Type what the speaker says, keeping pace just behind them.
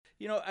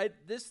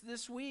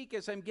this week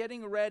as I'm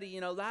getting ready,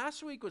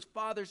 last week was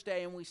Father's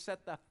Day, and we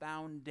set the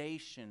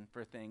foundation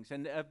for things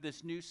and of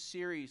this new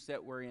series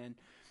that we're in.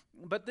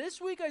 But this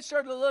week I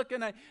started to look,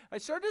 and I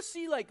started to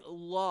see like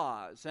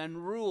laws and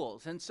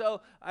rules. And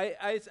so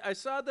I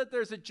saw that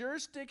there's a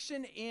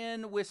jurisdiction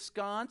in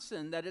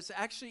Wisconsin that it's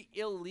actually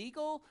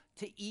illegal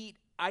to eat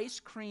ice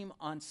cream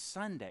on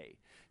Sunday.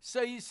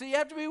 So you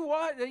have to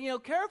be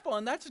careful,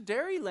 and that's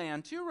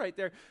Dairyland too right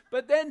there.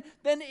 But then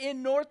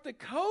in North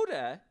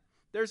Dakota,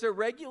 there's a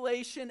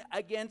regulation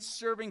against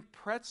serving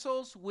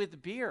pretzels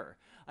with beer.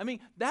 I mean,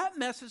 that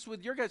messes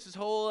with your guys'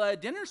 whole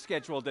dinner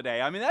schedule today.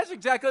 I mean, that's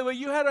exactly what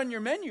you had on your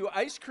menu: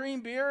 ice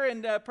cream, beer,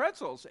 and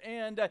pretzels.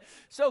 And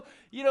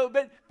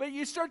but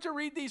you start to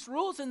read these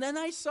rules, and then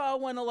I saw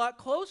one a lot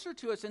closer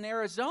to us in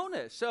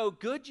Arizona. So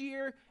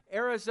Goodyear,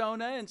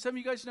 Arizona, and some of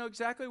you guys know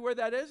exactly where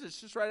that is. It's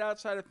just right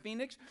outside of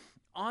Phoenix.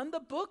 On the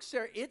books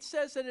there, it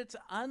says that it's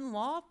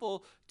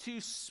unlawful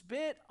to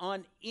spit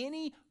on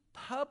any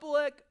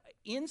public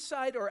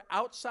inside or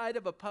outside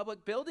of a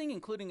public building,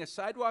 including a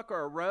sidewalk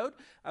or a road.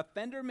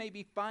 Offender may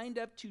be fined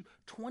up to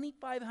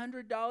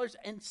 $2,500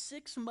 and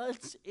 6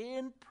 months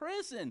in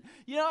prison.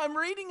 I'm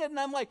reading it and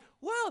I'm like,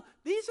 wow,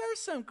 these are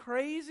some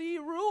crazy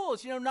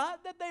rules.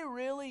 Not that they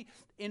really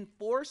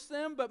enforce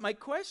them, but my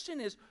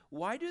question is,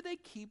 why do they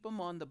keep them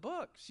on the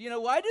books?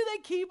 Why do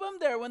they keep them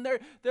there when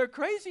they're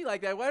crazy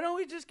like that? Why don't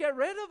we just get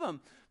rid of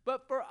them?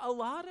 But for a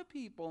lot of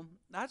people,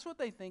 that's what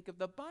they think of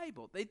the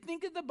Bible. They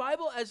think of the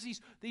Bible as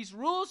these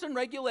rules and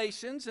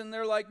regulations, and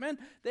they're like, man,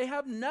 they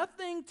have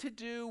nothing to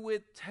do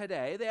with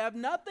today. They have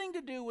nothing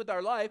to do with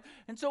our life,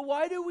 and so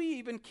why do we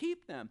even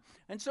keep them?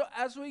 And so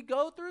as we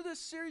go through this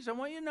series, I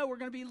want you to know we're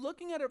going to be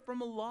looking at it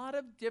from a lot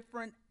of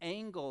different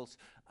angles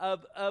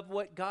of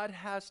what God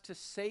has to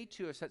say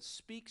to us that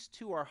speaks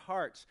to our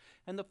hearts.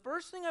 And the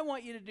first thing I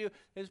want you to do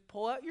is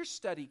pull out your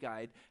study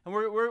guide, and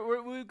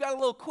we've got a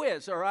little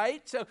quiz, all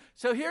right?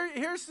 So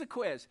here's the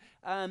quiz.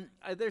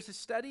 There's a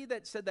study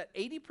that said that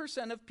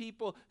 80% of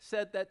people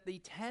said that the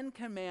 10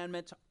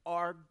 Commandments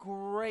are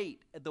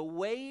great, the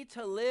way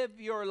to live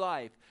your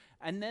life.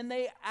 And then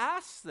they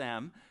asked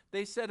them,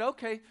 they said,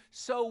 okay,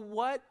 so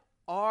what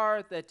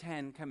are the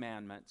 10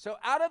 Commandments? So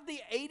out of the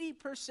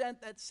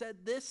 80% that said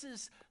this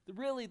is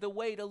really the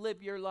way to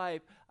live your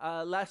life,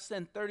 less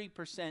than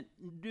 30%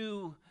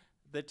 knew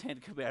the 10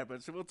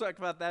 Commandments. So we'll talk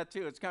about that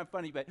too. It's kind of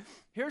funny, but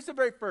here's the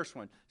very first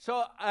one.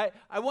 So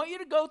I want you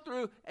to go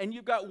through, and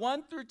you've got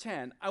 1 through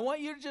 10. I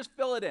want you to just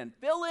fill it in.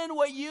 Fill in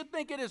what you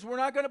think it is. We're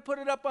not going to put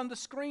it up on the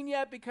screen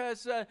yet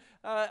because,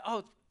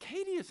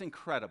 Katie is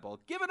incredible.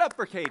 Give it up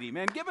for Katie,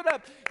 man. Give it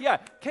up. Yeah,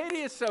 Katie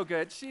is so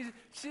good.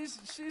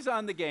 She's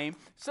on the game.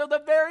 So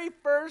the very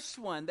first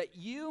one that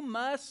you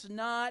must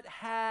not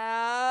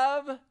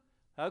have.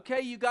 Okay,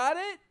 you got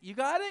it? You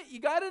got it? You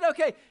got it?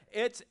 Okay,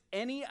 it's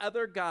any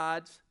other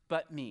gods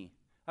but me.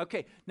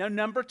 Okay, now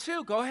number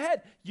 2, go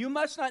ahead. You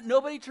must not,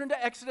 nobody turn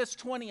to Exodus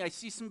 20. I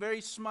see some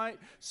very smart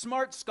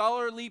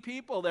scholarly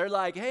people. They're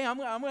like, hey, I'm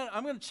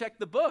going to check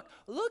the book.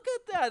 Look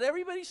at that.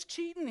 Everybody's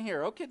cheating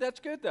here. Okay, that's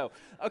good though.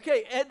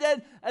 Okay,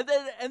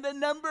 and then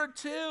number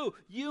 2,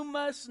 you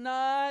must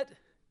not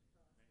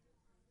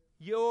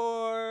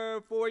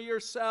for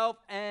yourself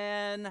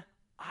an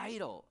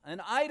idol.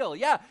 An idol,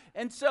 yeah.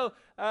 And so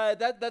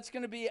that's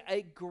going to be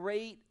a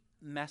great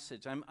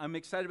message. I'm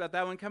excited about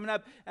that one coming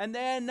up. And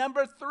then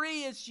number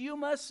 3 is you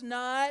must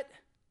not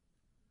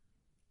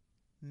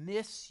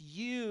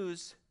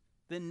misuse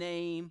the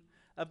name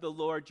of the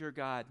Lord your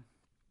God.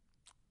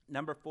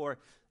 Number 4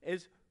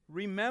 is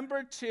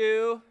remember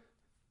to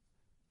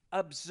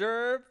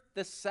observe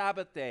the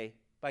Sabbath day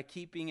by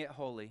keeping it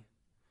holy.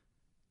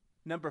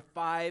 Number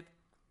 5,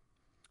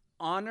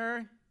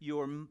 honor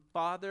your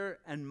father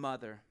and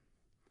mother.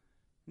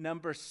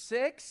 Number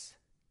 6,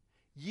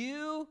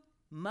 you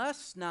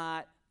must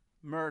not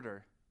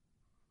murder.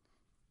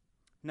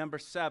 Number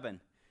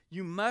 7,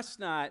 you must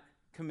not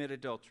commit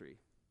adultery.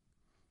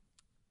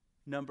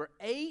 Number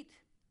 8,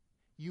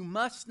 you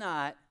must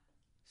not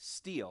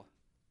steal.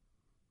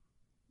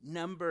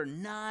 Number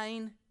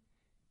 9,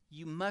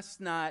 you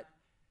must not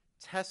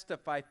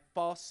testify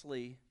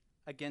falsely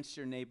against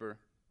your neighbor.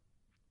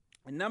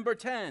 And number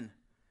 10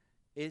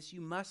 is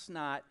you must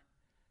not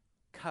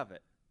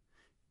covet.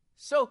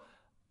 So,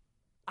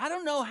 I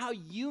don't know how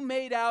you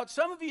made out.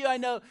 Some of you, I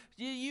know,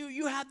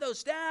 you had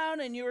those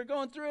down and you were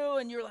going through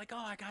and you're like, oh,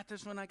 I got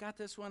this one, I got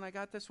this one, I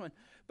got this one.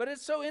 But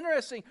it's so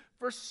interesting.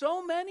 For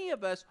so many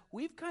of us,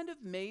 we've kind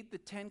of made the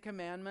 10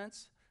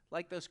 Commandments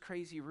like those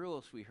crazy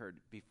rules we heard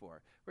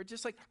before. We're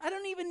just like, I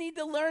don't even need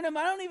to learn them.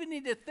 I don't even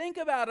need to think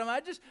about them.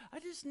 I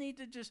just need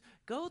to just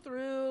go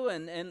through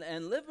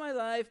and live my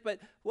life. But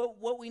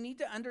what we need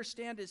to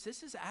understand is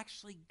this is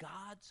actually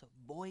God's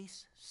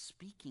voice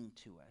speaking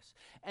to us.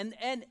 And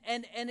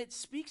it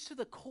speaks to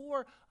the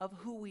core of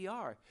who we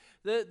are.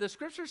 The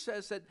scripture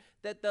says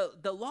that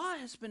the law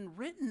has been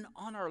written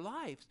on our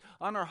lives,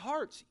 on our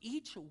hearts.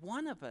 Each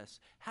one of us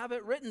have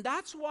it written.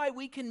 That's why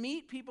we can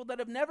meet people that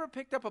have never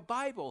picked up a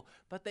Bible,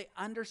 but they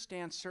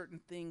understand certain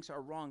things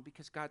are wrong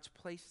because God's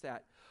placed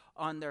that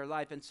on their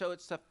life. And so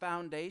it's the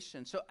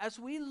foundation. So as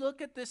we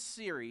look at this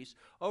series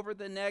over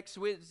the next,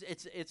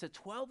 it's a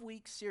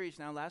 12-week series.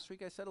 Now, last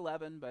week I said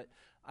 11, but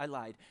I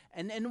lied.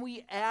 And then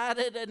we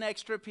added an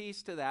extra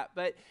piece to that.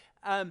 But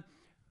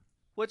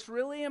what's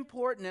really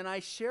important, and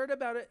I shared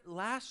about it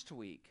last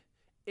week,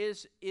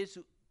 is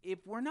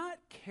if we're not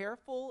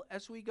careful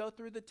as we go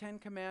through the Ten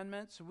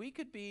Commandments, we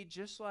could be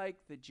just like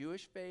the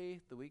Jewish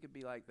faith, we could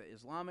be like the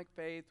Islamic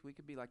faith, we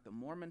could be like the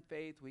Mormon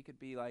faith, we could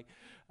be like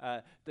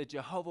the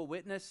Jehovah's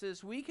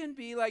Witnesses. We can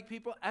be like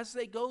people, as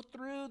they go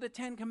through the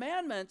Ten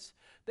Commandments,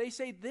 they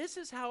say, this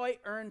is how I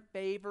earn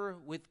favor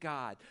with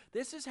God.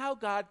 This is how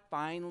God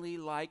finally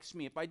likes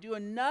me. If I do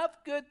enough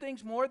good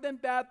things, more than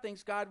bad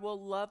things, God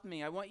will love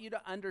me. I want you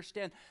to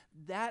understand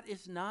that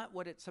is not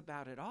what it's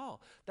about at all.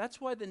 That's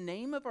why the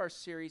name of our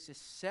series is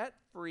Set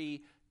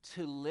Free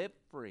to Live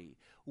Free.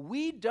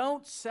 We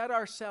don't set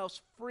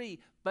ourselves free,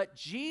 but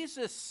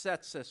Jesus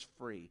sets us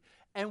free.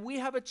 And we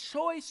have a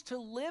choice to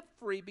live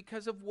free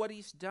because of what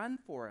he's done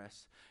for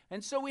us.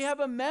 And so we have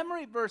a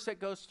memory verse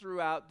that goes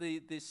throughout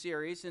the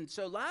series. And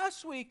so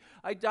last week,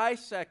 I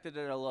dissected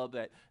it a little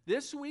bit.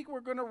 This week, we're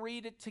going to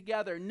read it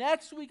together.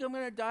 Next week, I'm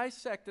going to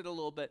dissect it a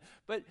little bit.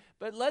 But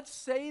let's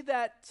say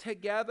that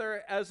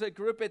together as a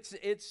group.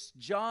 It's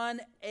John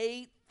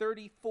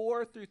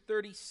 8:34 through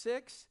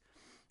 36.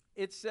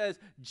 It says,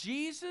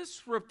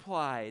 Jesus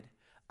replied,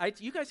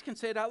 you guys can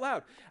say it out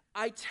loud.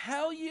 I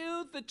tell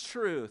you the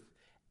truth.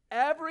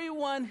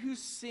 Everyone who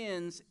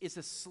sins is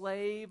a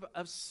slave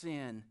of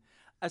sin.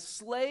 A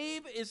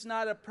slave is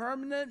not a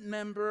permanent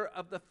member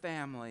of the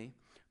family,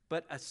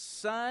 but a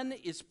son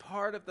is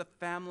part of the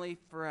family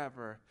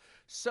forever.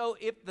 So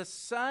if the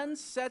Son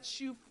sets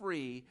you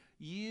free,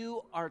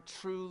 you are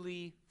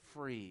truly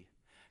free.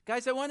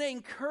 Guys, I want to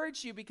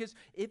encourage you, because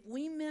if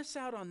we miss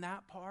out on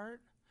that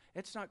part,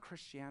 it's not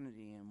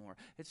Christianity anymore.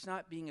 It's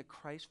not being a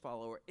Christ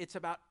follower. It's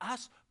about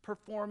us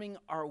performing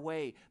our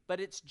way. But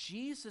it's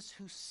Jesus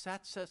who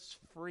sets us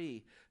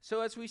free.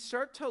 So as we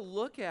start to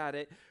look at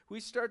it,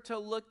 we start to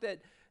look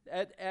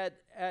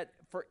at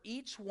for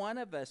each one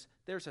of us,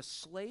 there's a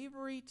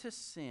slavery to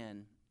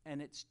sin,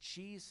 and it's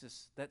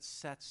Jesus that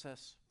sets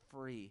us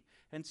free.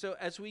 And so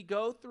as we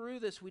go through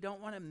this, we don't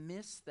want to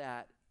miss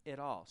that at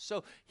all.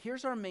 So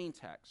here's our main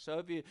text. So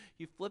if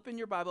you flip in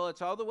your Bible,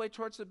 it's all the way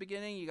towards the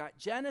beginning. You got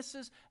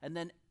Genesis and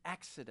then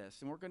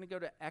Exodus. And we're going to go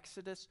to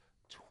Exodus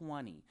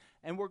 20.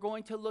 And we're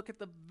going to look at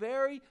the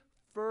very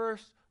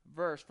first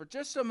verse for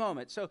just a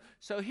moment. So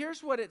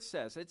here's what it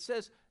says. It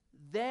says,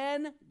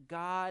 then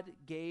God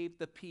gave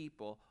the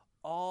people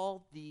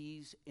all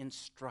these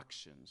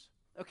instructions.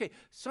 Okay,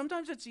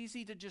 sometimes it's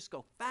easy to just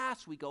go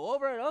fast. We go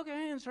over it.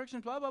 Okay,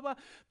 instructions, blah, blah, blah.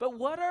 But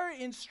what are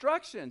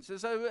instructions?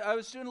 As I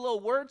was doing a little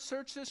word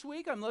search this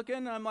week, I'm looking,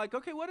 and I'm like,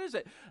 okay, what is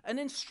it? An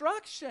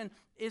instruction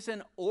is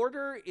an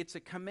order. It's a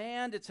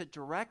command. It's a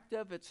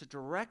directive. It's a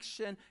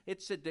direction.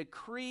 It's a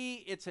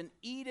decree. It's an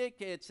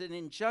edict. It's an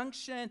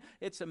injunction.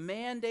 It's a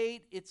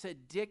mandate. It's a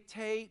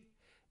dictate.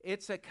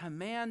 It's a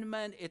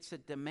commandment. It's a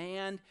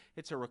demand.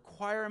 It's a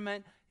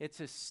requirement. It's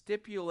a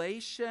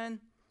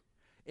stipulation.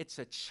 It's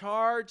a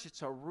charge,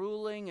 it's a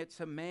ruling,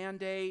 it's a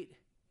mandate,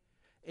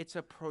 it's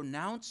a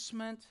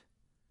pronouncement.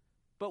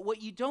 But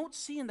what you don't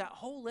see in that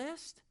whole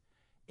list,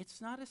 it's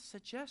not a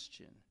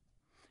suggestion.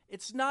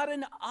 It's not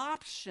an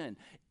option.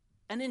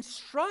 An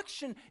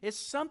instruction is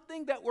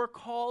something that we're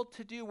called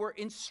to do. We're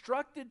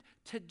instructed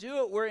to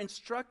do it. We're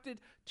instructed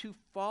to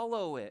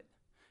follow it.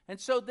 And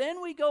so then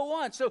we go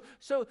on.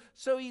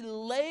 So he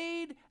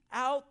laid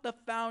out the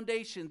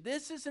foundation.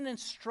 This is an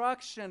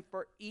instruction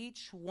for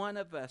each one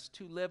of us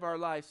to live our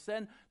lives.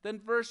 Then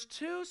verse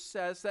 2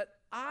 says that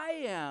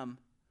I am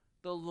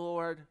the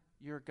Lord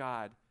your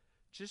God.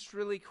 Just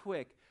really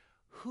quick,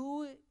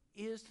 who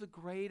is the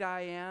great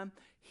I am?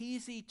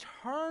 He's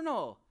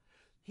eternal.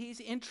 He's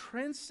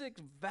intrinsic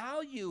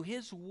value,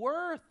 his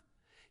worth.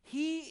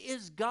 He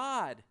is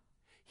God.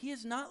 He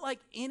is not like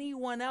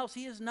anyone else.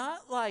 He is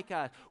not like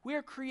us. We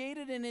are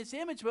created in his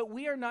image, but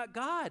we are not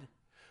God.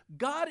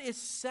 God is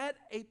set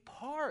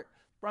apart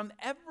from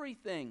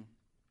everything.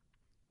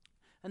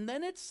 And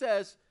then it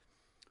says,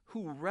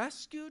 who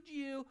rescued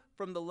you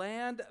from the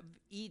land of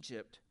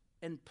Egypt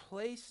and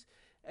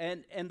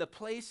the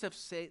place of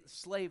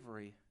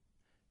slavery.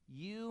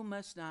 You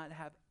must not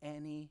have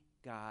any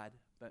God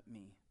but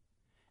me.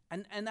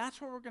 And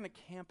that's where we're going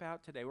to camp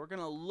out today. We're going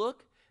to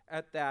look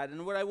at that.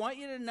 And what I want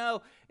you to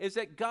know is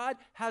that God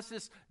has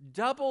this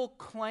double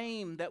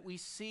claim that we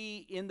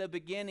see in the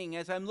beginning.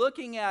 As I'm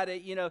looking at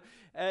it,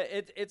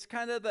 it's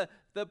kind of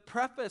the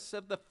preface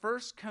of the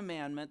first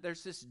commandment.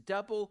 There's this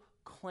double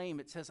claim.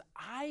 It says,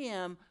 I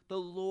am the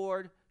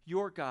Lord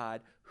your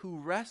God who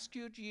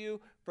rescued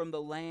you from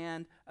the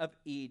land of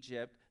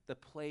Egypt, the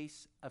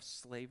place of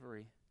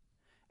slavery.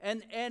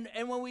 And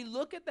when we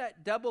look at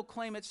that double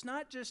claim, it's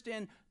not just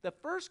in the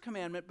first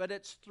commandment, but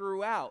it's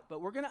throughout. But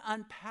we're going to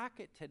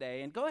unpack it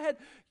today. And go ahead,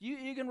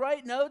 you can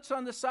write notes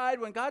on the side.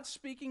 When God's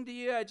speaking to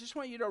you, I just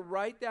want you to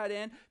write that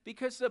in,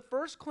 because the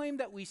first claim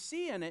that we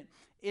see in it,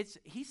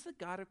 he's the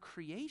God of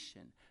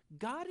creation.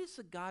 God is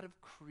the God of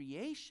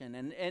creation,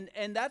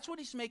 and that's what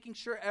he's making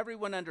sure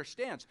everyone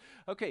understands.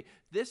 Okay,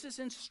 this is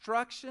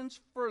instructions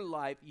for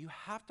life. You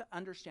have to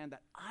understand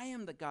that I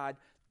am the God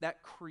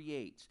that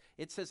creates.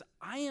 It says,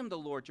 I am the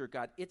Lord your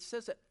God. It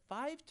says it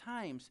 5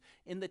 times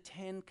in the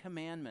 10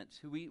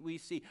 commandments. We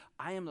see,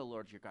 I am the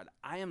Lord your God.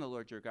 I am the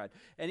Lord your God.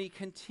 And he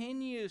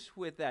continues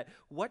with that.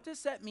 What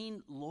does that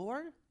mean,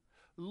 Lord?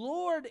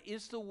 Lord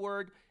is the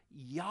word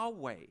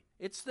Yahweh.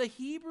 It's the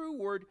Hebrew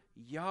word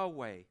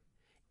Yahweh.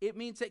 It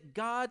means that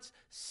God's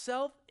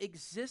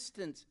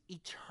self-existence,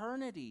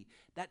 eternity,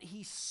 that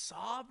he's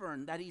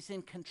sovereign, that he's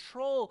in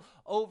control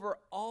over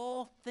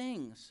all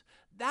things.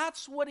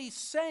 That's what he's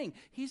saying.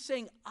 He's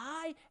saying,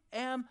 I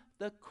am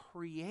the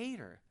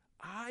creator.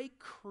 I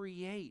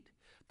create.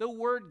 The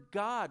word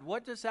God,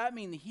 what does that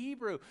mean? The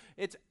Hebrew,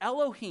 it's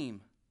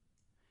Elohim.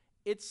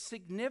 It's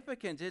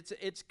significant.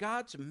 It's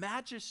God's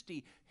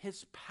majesty,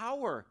 his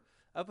power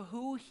of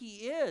who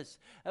he is,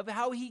 of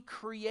how he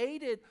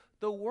created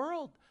the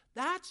world.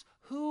 That's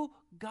who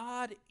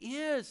God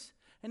is.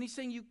 And he's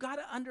saying, you've got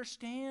to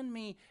understand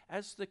me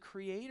as the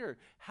creator.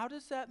 How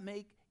does that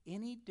make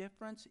any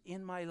difference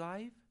in my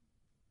life?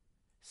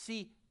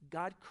 See,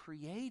 God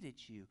created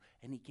you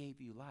and he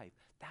gave you life.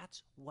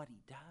 That's what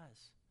he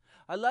does.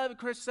 I love,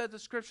 Chris said the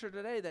scripture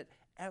today, that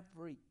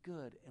every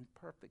good and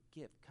perfect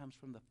gift comes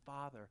from the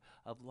Father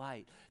of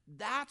light.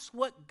 That's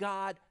what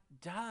God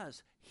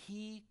does.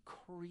 He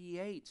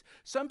creates.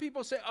 Some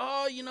people say,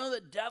 oh, you know,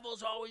 the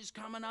devil's always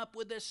coming up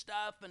with this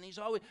stuff, and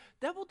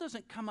devil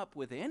doesn't come up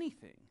with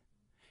anything.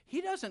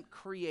 He doesn't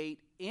create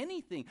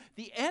anything.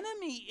 The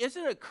enemy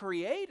isn't a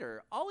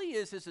creator. All he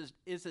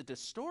is a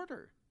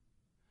distorter.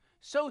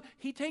 So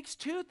he takes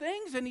 2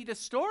 things and he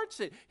distorts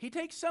it. He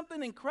takes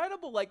something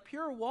incredible like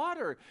pure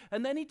water,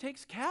 and then he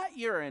takes cat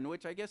urine,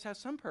 which I guess has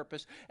some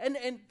purpose, and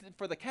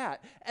for the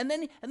cat. And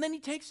then he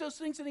takes those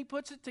things and he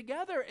puts it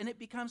together, and it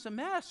becomes a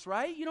mess,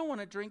 right? You don't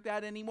want to drink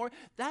that anymore.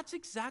 That's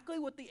exactly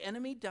what the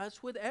enemy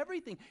does with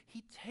everything.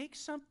 He takes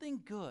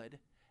something good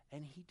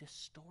and he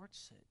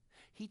distorts it.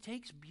 He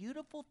takes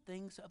beautiful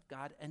things of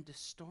God and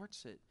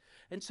distorts it.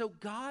 And so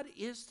God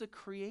is the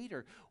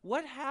creator.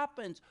 What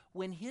happens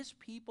when his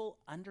people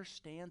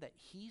understand that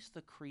he's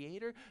the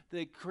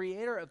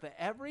creator of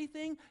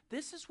everything?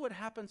 This is what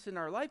happens in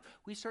our life.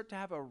 We start to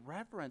have a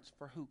reverence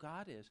for who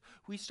God is.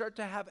 We start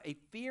to have a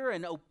fear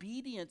and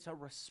obedience, a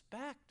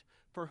respect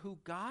for who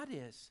God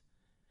is.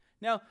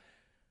 Now,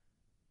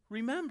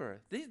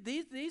 remember,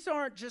 these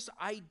aren't just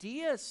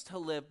ideas to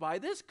live by.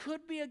 This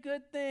could be a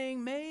good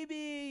thing.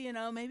 Maybe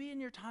in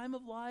your time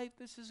of life,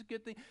 this is a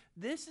good thing.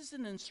 This is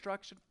an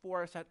instruction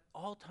for us at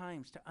all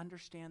times to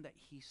understand that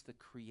he's the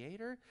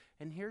creator.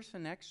 And here's the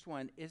next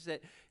one, is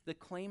that the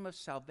claim of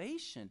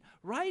salvation.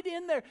 Right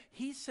in there,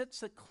 he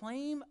sets the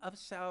claim of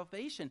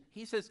salvation.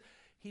 He says,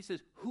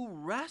 who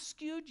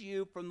rescued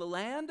you from the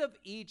land of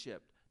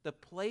Egypt, the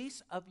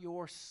place of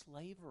your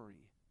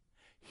slavery.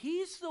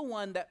 He's the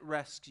one that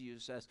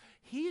rescues us.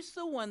 He's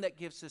the one that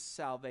gives us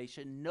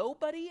salvation.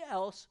 Nobody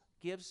else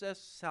gives us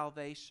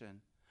salvation.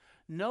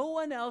 No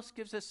one else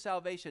gives us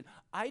salvation.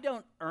 I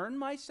don't earn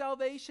my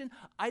salvation.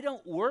 I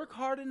don't work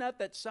hard enough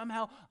that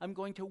somehow I'm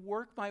going to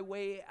work my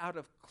way out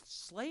of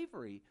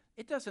slavery.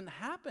 It doesn't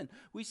happen.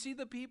 We see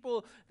the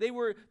people, they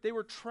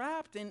were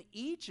trapped in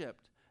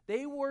Egypt.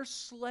 They were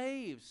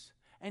slaves,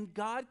 and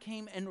God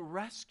came and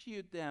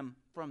rescued them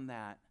from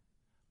that.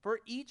 For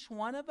each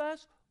one of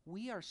us,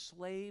 we are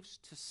slaves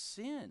to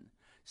sin.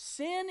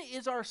 Sin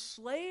is our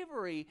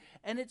slavery,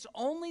 and it's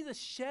only the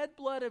shed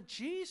blood of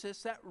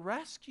Jesus that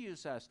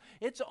rescues us.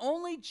 It's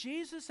only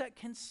Jesus that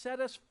can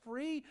set us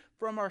free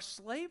from our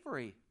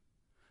slavery.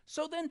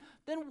 So then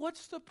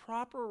what's the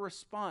proper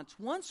response?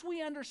 Once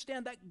we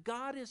understand that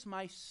God is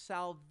my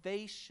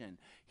salvation,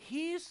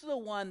 he's the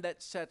one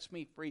that sets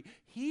me free.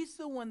 He's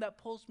the one that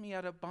pulls me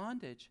out of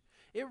bondage.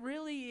 It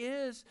really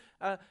is,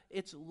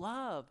 it's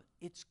love,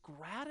 it's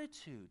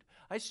gratitude.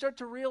 I start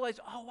to realize,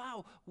 oh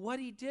wow, what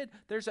he did.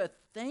 There's a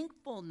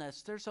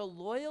thankfulness, there's a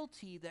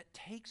loyalty that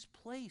takes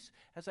place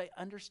as I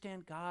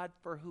understand God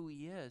for who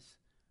he is.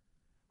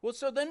 Well,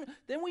 so then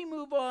we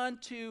move on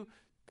to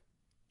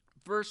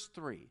verse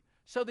 3.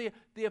 So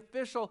the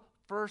official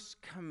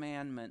first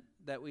commandment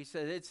that we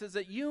said, it says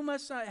that you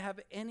must not have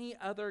any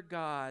other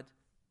God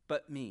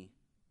but me.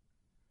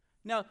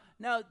 Now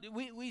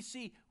we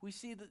see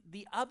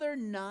the other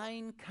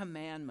 9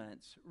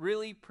 commandments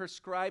really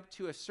prescribe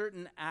to a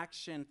certain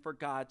action for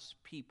God's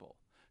people.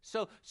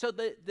 So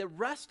the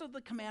rest of the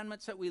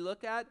commandments that we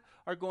look at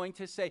are going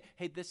to say,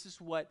 hey, this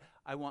is what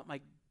I want my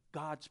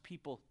God's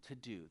people to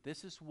do.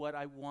 This is what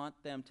I want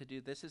them to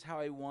do. This is how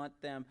I want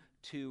them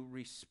to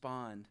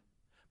respond.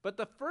 But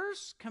the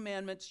first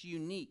commandment's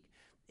unique.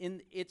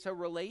 It's a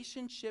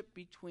relationship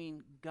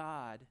between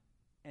God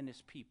and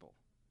his people.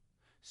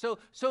 So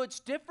it's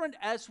different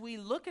as we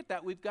look at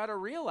that. We've got to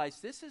realize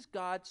this is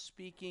God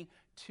speaking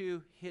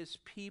to his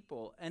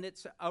people, and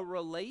it's a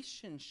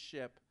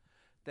relationship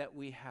that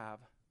we have.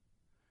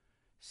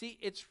 See,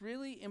 it's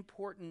really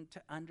important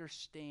to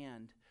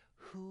understand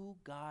who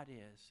God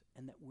is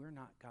and that we're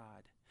not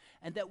God.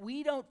 And that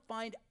we don't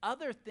find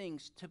other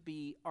things to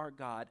be our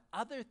God,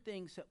 other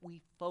things that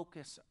we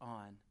focus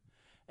on.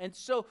 And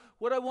so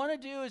what I want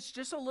to do is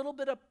just a little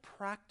bit of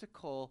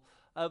practical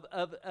of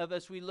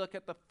as we look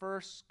at the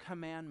first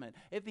commandment.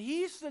 If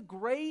he's the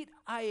great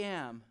I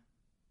am,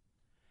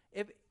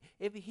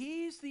 if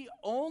he's the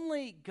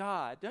only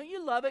God, don't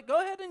you love it?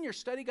 Go ahead in your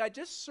study guide,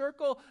 just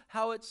circle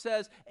how it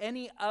says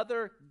any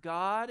other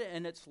God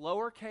and it's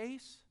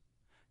lowercase.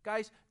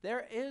 Guys,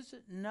 there is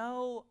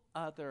no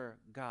other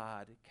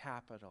God,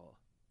 capital,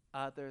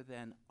 other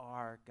than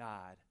our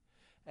God.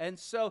 And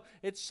so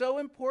it's so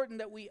important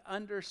that we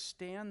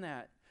understand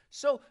that.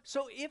 So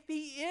if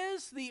he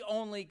is the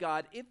only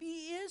God, if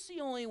he is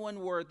the only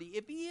one worthy,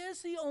 if he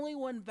is the only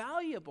one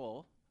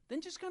valuable,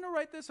 then just kind of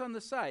write this on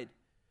the side.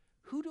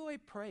 Who do I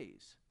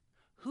praise?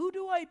 Who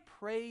do I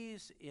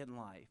praise in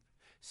life?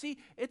 See,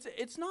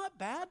 it's not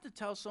bad to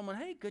tell someone,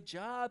 hey, good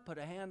job, put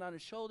a hand on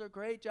his shoulder,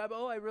 great job,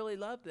 oh, I really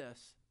love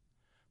this.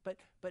 But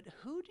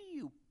who do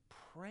you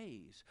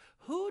praise?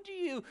 Who do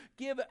you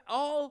give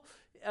all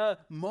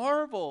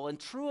marvel and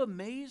true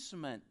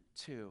amazement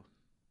to?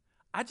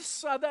 I just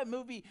saw that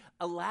movie,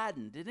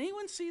 Aladdin. Did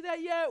anyone see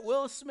that yet?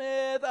 Will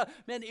Smith.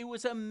 Man, it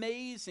was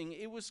amazing.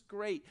 It was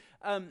great.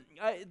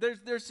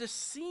 There's a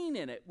scene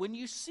in it. When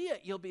you see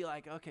it, you'll be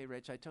like, okay,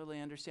 Rich, I totally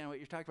understand what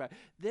you're talking about.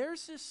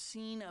 There's a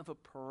scene of a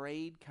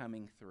parade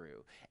coming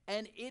through,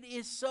 and it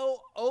is so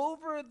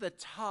over the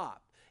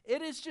top.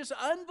 It is just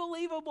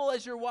unbelievable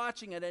as you're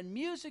watching it, and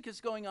music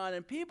is going on,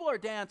 and people are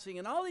dancing,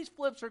 and all these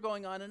flips are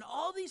going on, and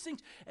all these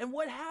things. And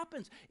what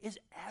happens is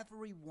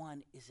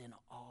everyone is in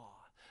awe.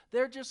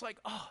 They're just like,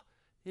 oh,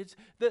 it's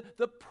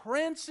the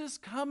prince is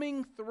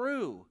coming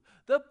through.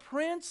 The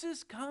prince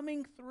is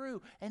coming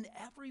through. And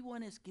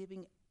everyone is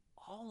giving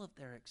all of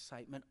their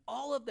excitement,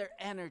 all of their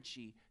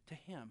energy to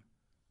him.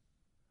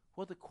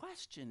 Well, the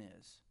question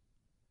is,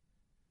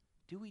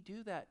 do we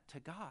do that to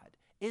God?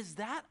 Is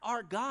that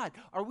our God?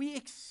 Are we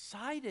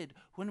excited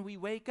when we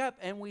wake up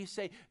and we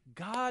say,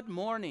 God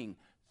morning,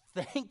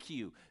 thank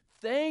you.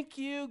 Thank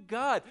you,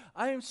 God.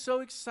 I am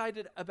so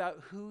excited about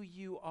who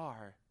you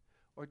are.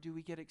 Or do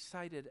we get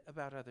excited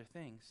about other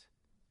things?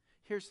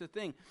 Here's the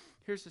thing.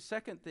 Here's the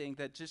second thing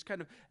that just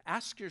kind of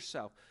ask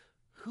yourself,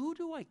 who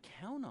do I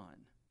count on?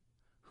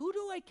 Who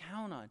do I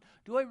count on?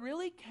 Do I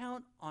really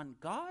count on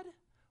God?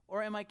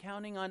 Or am I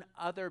counting on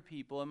other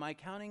people? Am I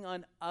counting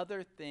on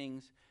other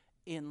things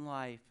in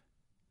life?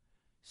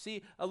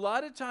 See, a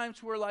lot of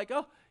times we're like,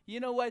 oh,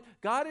 you know what?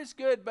 God is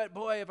good, but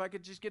boy, if I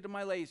could just get to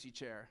my lazy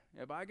chair,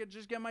 if I could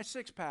just get my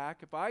six-pack,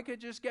 if I could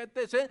just get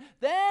this,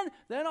 then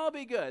I'll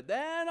be good.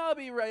 Then I'll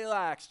be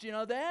relaxed.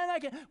 Then I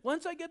can,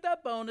 once I get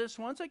that bonus,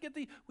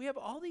 we have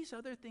all these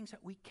other things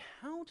that we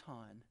count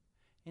on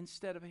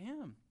instead of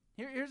him.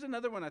 Here's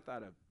another one I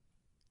thought of,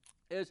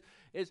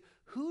 is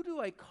who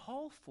do I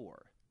call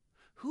for?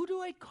 Who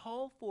do I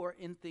call for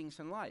in things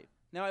in life?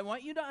 Now, I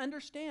want you to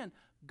understand,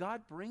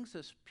 God brings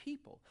us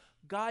people.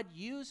 God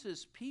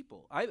uses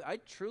people. I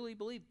truly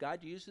believe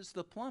God uses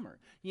the plumber.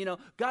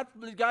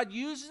 God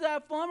uses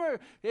that plumber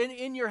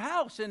in your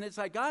house, and it's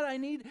like, God, I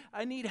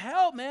need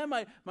help, man.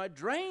 My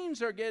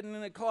drains are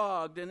getting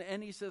clogged,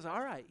 and he says,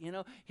 all right,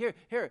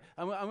 here,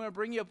 I'm going to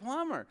bring you a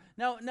plumber.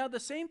 Now the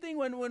same thing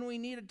when we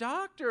need a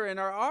doctor and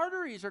our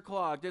arteries are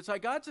clogged. It's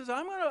like God says,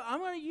 I'm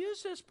going to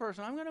use this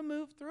person. I'm going to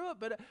move through it,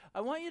 but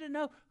I want you to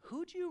know,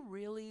 who do you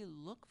really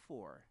look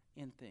for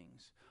in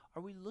things?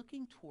 Are we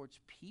looking towards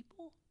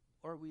people,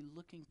 or are we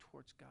looking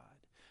towards God?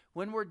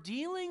 When we're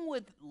dealing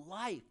with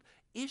life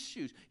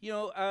issues,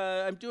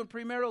 I'm doing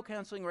premarital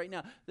counseling right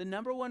now. The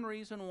number one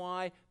reason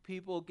why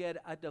people get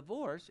a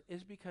divorce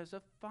is because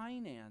of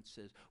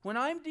finances. When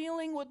I'm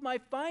dealing with my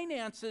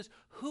finances,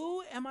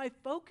 who am I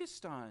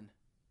focused on?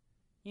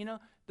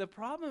 The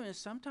problem is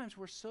sometimes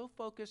we're so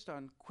focused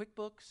on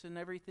QuickBooks and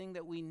everything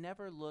that we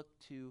never look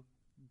to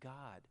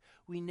God.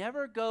 We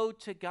never go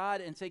to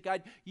God and say,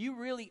 God, you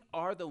really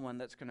are the one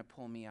that's going to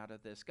pull me out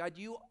of this. God,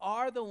 you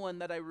are the one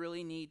that I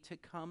really need to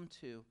come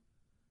to.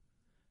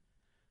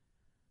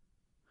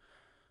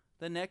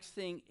 The next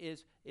thing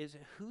is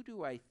who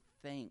do I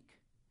thank?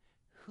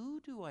 Who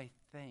do I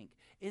thank?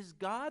 Is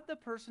God the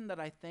person that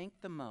I thank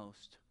the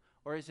most,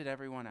 or is it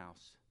everyone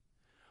else?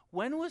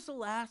 When was the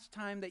last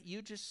time that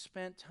you just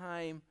spent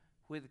time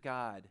with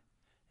God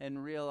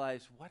and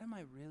realized, what am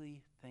I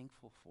really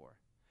thankful for?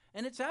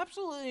 And it's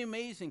absolutely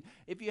amazing.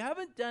 If you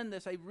haven't done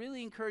this, I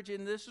really encourage you,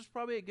 and this is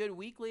probably a good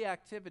weekly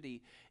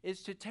activity,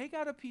 is to take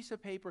out a piece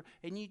of paper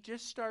and you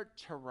just start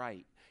to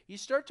write. You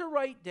start to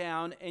write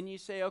down and you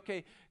say,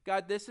 okay,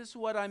 God, this is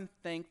what I'm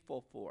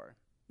thankful for.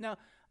 Now,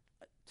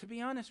 to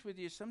be honest with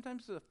you,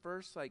 sometimes the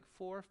first 4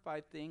 or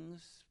 5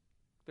 things,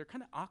 they're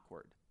kind of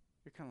awkward.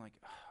 You're kind of like,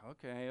 oh,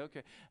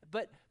 okay.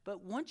 But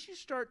once you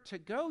start to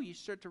go, you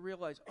start to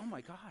realize, oh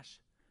my gosh,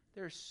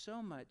 there's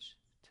so much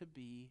to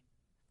be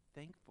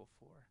thankful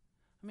for.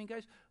 I mean,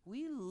 guys,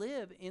 we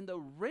live in the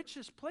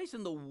richest place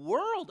in the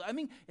world. I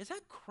mean, is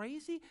that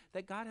crazy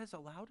that God has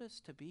allowed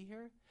us to be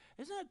here?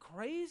 Isn't it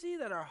crazy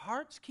that our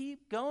hearts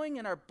keep going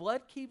and our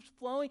blood keeps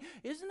flowing?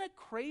 Isn't it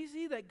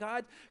crazy that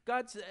God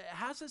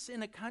has us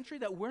in a country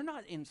that we're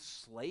not in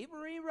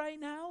slavery right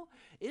now?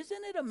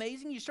 Isn't it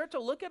amazing? You start to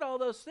look at all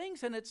those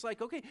things and it's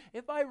like, okay,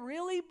 if I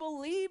really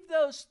believe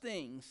those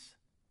things,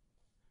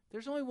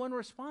 there's only one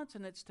response,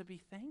 and it's to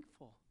be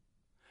thankful.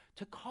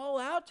 To call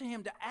out to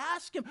him, to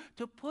ask him,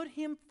 to put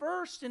him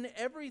first in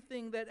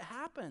everything that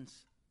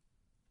happens.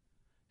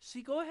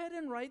 See, go ahead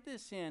and write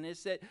this in,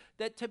 is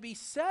that to be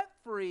set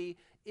free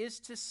is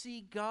to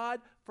see God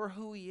for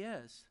who he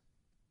is.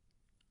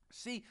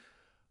 See,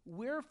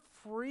 we're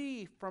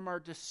free from our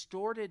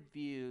distorted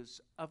views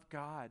of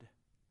God.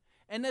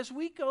 And as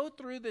we go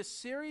through this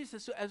series,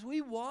 as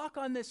we walk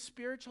on this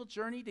spiritual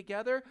journey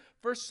together,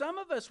 for some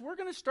of us, we're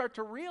going to start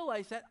to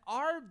realize that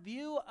our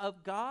view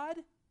of God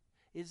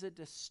is a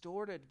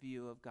distorted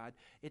view of God.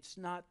 It's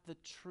not the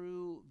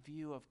true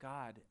view of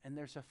God. And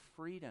there's a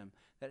freedom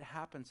that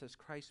happens as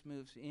Christ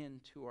moves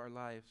into our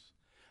lives.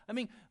 I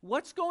mean,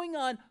 what's going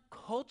on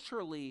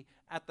culturally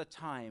at the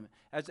time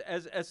as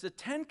the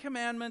Ten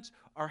Commandments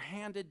are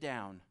handed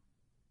down?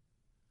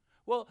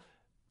 Well,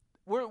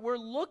 we're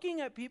looking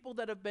at people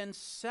that have been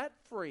set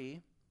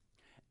free,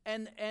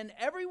 and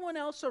everyone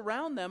else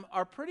around them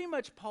are pretty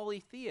much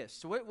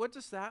polytheists. What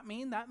does that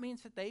mean? That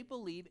means that they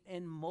believe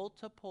in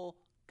multiple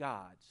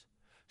gods.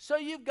 So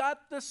you've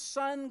got the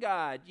sun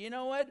god. You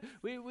know what?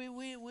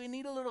 We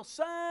need a little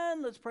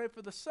sun. Let's pray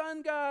for the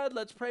sun god.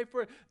 Let's pray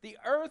for the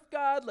earth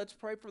god. Let's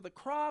pray for the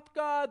crop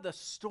god, the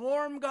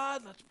storm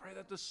god. Let's pray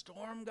that the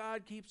storm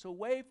god keeps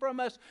away from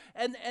us.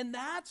 And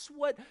that's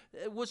what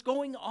was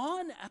going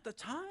on at the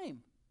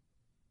time.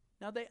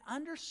 Now they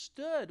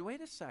understood,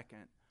 wait a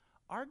second,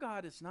 our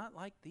God is not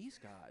like these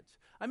gods.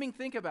 I mean,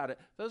 think about it.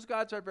 Those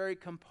gods are very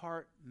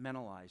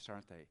compartmentalized,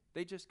 aren't they?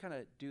 They just kind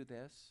of do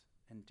this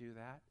and do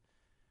that.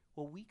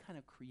 Well, we kind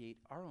of create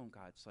our own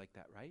gods like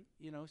that, right?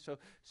 You know,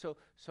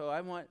 so I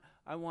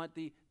want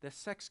the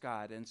sex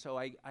god, and so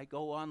I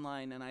go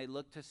online and I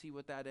look to see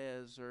what that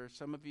is. Or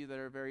some of you that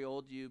are very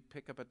old, you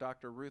pick up a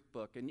Dr. Ruth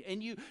book,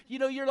 and you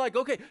know you're like,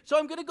 okay, so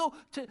I'm going to go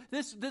to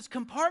this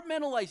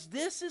compartmentalized.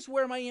 This is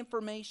where my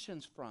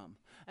information's from.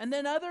 And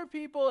then other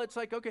people, it's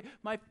like, okay,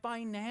 my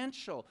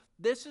financial.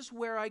 This is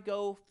where I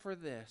go for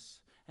this.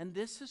 And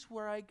this is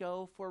where I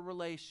go for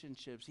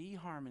relationships,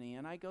 eHarmony,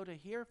 and I go to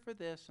here for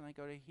this, and I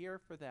go to here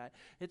for that.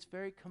 It's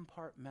very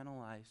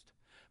compartmentalized.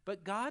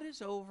 But God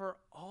is over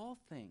all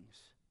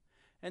things.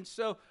 And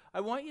so I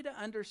want you to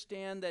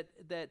understand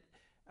that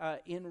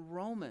in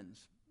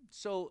Romans,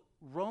 so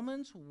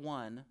Romans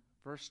 1,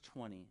 verse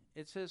 20,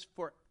 it says,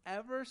 "For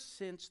ever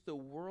since the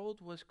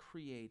world was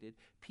created,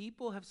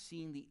 people have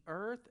seen the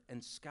earth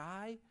and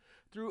sky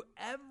through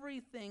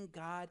everything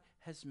God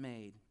has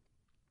made.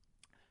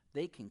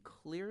 They can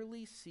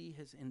clearly see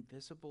his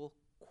invisible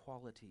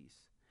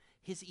qualities,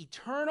 his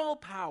eternal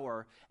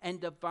power and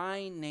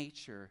divine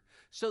nature.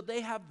 So they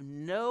have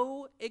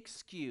no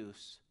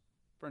excuse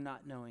for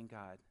not knowing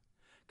God."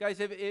 Guys,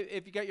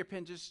 if you got your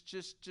pen,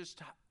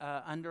 just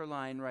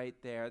underline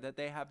right there that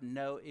they have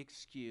no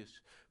excuse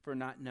for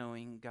not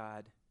knowing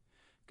God.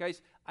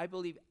 Guys, I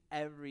believe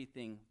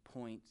everything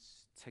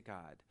points to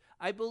God.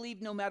 I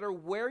believe no matter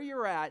where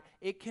you're at,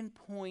 it can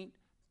point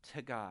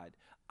to God.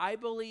 I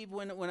believe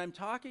when I'm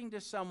talking to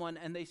someone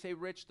and they say,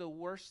 "Rich, the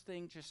worst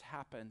thing just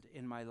happened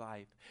in my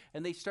life,"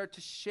 and they start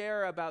to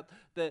share about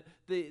the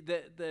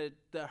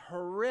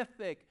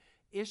horrific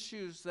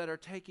issues that are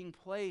taking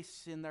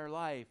place in their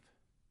life,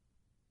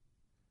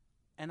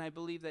 and I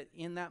believe that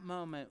in that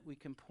moment we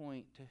can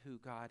point to who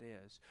God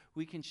is.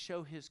 We can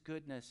show his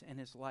goodness and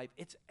his life.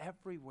 It's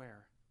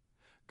everywhere.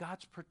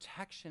 God's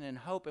protection and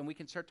hope, and we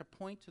can start to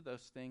point to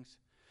those things.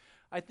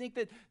 I think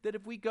that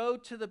if we go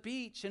to the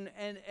beach and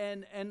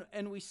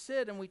we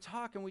sit and we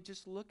talk and we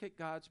just look at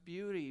God's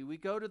beauty, we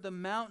go to the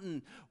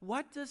mountain,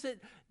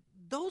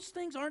 those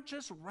things aren't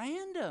just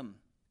random.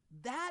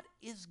 That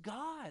is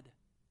God.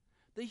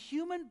 The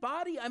human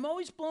body, I'm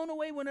always blown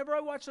away whenever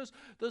I watch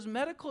those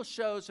medical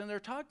shows and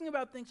they're talking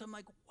about things. I'm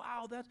like,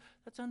 wow,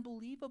 that's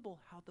unbelievable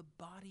how the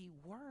body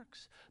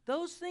works.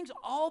 Those things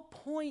all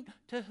point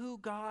to who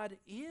God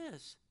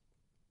is.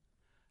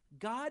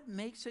 God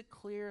makes it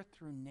clear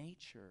through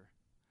nature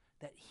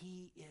that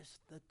he is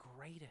the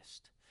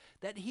greatest,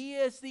 that he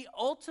is the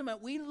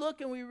ultimate. We look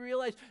and we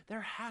realize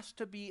there has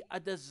to be a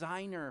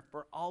designer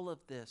for all of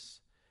this,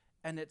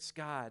 and it's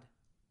God.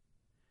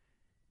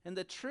 And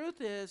the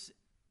truth is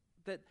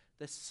that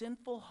the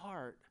sinful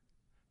heart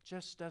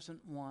just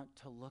doesn't want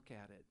to look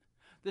at it.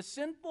 The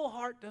sinful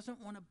heart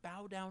doesn't want to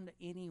bow down to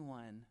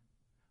anyone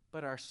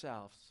but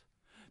ourselves.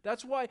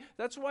 That's why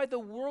the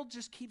world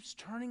just keeps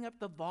turning up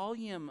the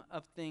volume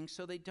of things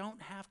so they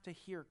don't have to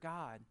hear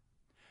God.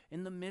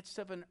 In the midst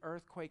of an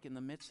earthquake, in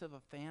the midst of a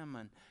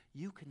famine,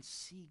 you can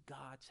see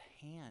God's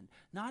hand.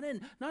 Not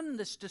in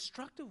this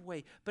destructive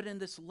way, but in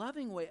this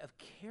loving way of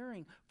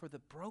caring for the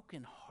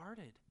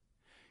brokenhearted.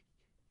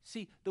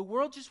 See, the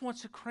world just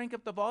wants to crank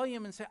up the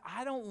volume and say,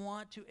 I don't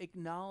want to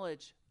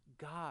acknowledge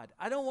God.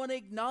 I don't want to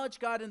acknowledge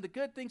God in the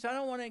good things. I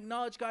don't want to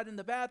acknowledge God in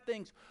the bad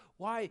things.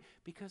 Why?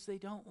 Because they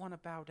don't want to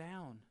bow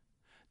down.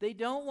 They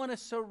don't want to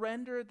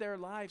surrender their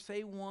lives.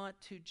 They want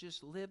to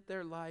just live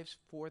their lives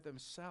for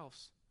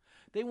themselves.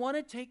 They want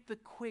to take the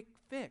quick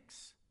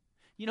fix.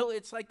 You know,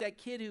 it's like that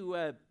kid who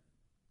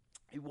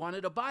he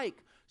wanted a bike.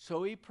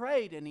 So he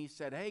prayed and he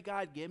said, hey,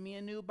 God, give me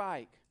a new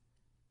bike.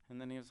 And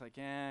then he was like,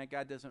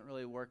 God doesn't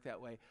really work that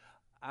way.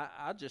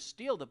 I'll just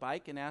steal the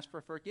bike and ask for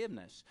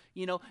forgiveness.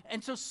 You know,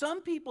 and so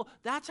some people,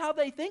 that's how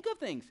they think of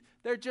things.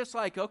 They're just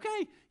like,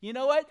 okay, you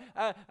know what?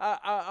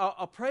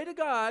 I'll pray to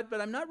God, but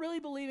I'm not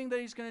really believing that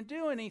he's going to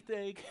do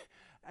anything.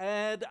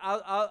 And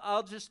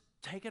I'll just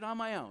take it on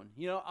my own.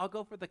 You know, I'll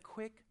go for the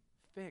quick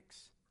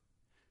fix.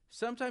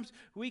 Sometimes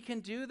we can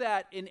do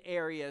that in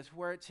areas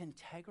where it's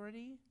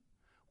integrity,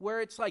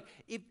 where it's like,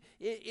 if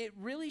it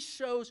really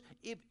shows,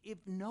 if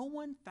no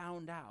one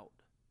found out,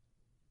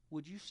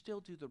 would you still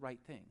do the right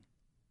thing?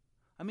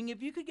 I mean,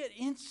 if you could get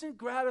instant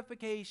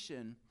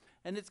gratification,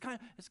 and it's kind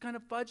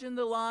of fudging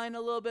the line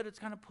a little bit, it's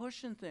kind of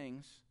pushing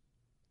things,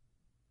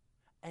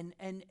 and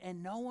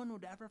no one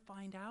would ever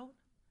find out.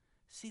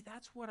 See,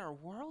 that's what our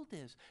world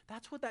is.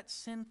 That's what that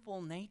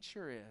sinful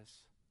nature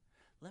is.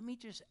 Let me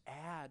just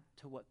add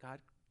to what God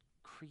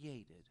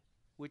created,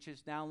 which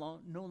is now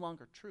no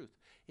longer truth.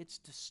 It's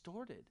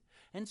distorted.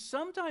 And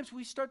sometimes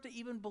we start to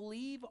even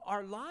believe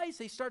our lies.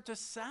 They start to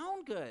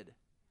sound good.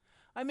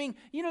 I mean,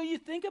 you know, you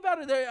think about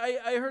it.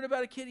 I heard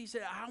about a kid. He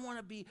said, I want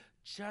to be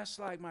just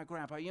like my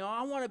grandpa. You know,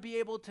 I want to be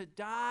able to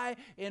die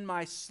in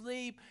my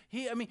sleep.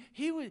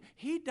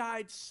 He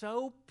died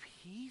so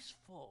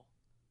peaceful.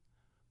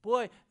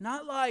 Boy,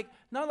 not like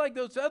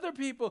those other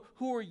people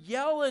who were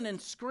yelling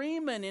and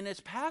screaming in his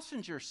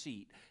passenger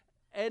seat.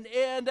 And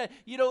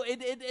you know,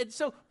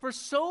 so for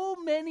so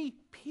many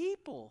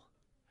people,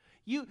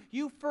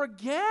 you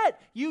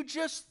forget. You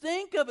just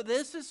think of it.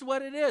 This is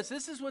what it is.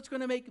 This is what's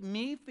going to make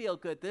me feel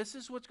good. This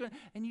is what's going to,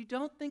 and you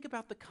don't think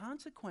about the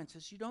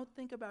consequences. You don't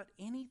think about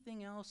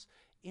anything else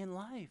in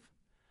life.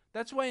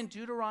 That's why in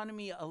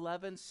Deuteronomy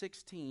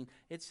 11:16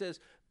 it says,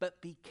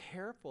 "But be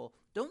careful.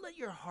 Don't let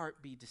your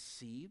heart be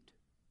deceived,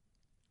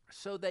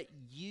 so that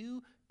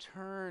you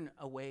turn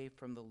away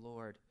from the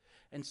Lord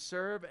and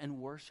serve and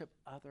worship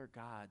other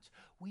gods."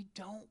 We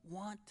don't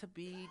want to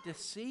be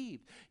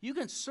deceived. You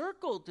can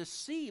circle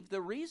deceive.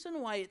 The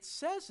reason why it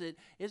says it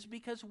is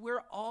because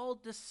we're all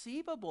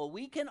deceivable.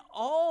 We can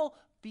all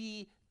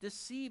be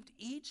deceived,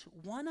 each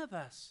one of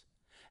us.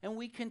 And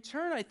we can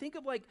turn, I think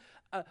of like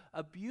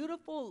a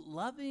beautiful,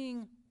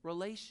 loving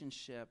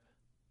relationship,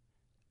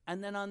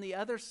 and then on the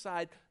other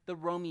side, the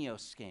Romeo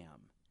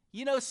scam.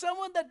 You know,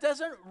 someone that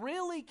doesn't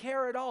really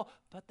care at all,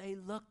 but they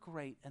look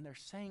great and they're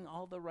saying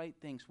all the right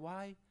things.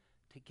 Why?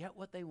 To get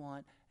what they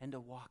want and to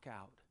walk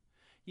out.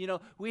 You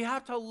know, we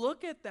have to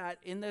look at that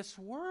in this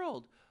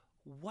world.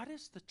 What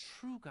is the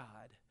true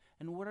God?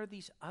 And what are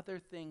these other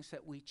things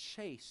that we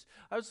chase?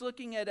 I was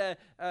looking at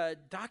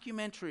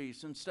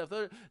documentaries and stuff.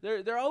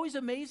 They're always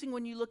amazing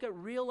when you look at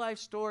real life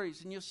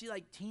stories, and you'll see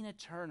like Tina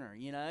Turner,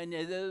 you know, and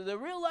the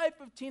real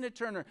life of Tina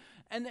Turner,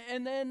 and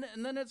then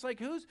it's like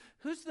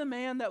who's the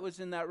man that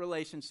was in that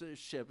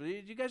relationship? Do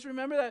you guys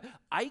remember that?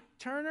 Ike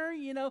Turner,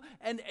 you know,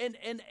 and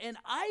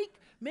Ike,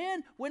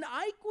 man, when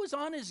Ike was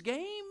on his game,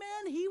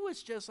 man, he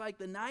was just like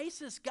the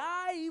nicest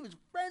guy. He was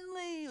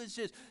friendly. He was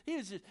just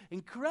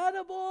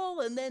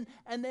incredible. And then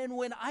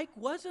when Ike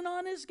wasn't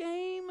on his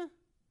game,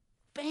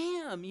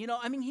 bam, you know,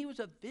 I mean, he was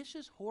a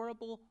vicious,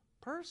 horrible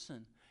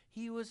person.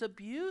 He was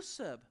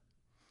abusive.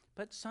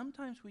 But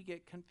sometimes we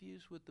get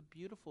confused with the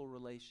beautiful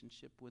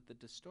relationship with the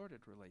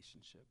distorted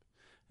relationship.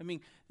 I mean,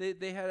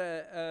 they had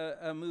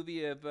a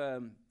movie of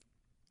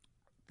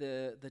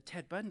the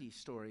Ted Bundy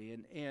story,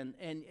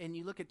 and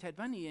you look at Ted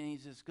Bundy, and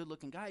he's this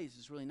good-looking guy. He's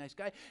this really nice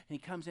guy, and he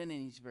comes in,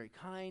 and he's very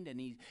kind, and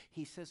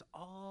he says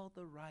all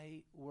the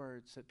right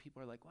words that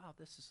people are like, wow,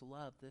 this is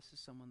love. This is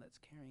someone that's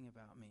caring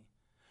about me.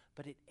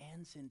 But it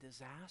ends in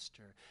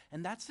disaster.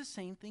 And that's the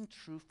same thing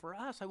true for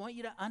us. I want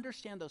you to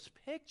understand those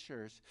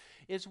pictures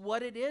is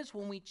what it is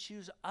when we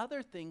choose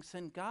other things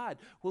than God,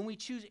 when we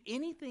choose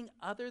anything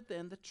other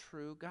than the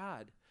true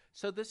God.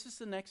 So this is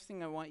the next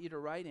thing I want you to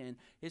write in,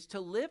 is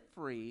to live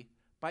free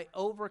by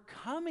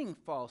overcoming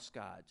false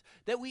gods.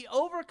 That we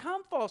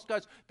overcome false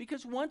gods,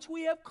 because once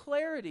we have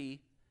clarity,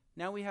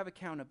 now we have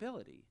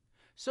accountability.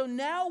 So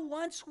now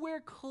once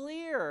we're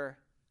clear,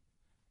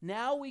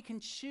 now we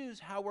can choose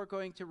how we're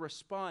going to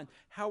respond,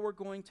 how we're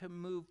going to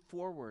move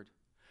forward.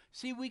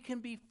 See, we can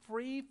be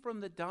free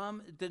from the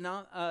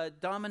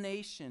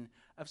domination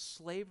of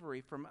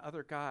slavery from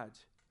other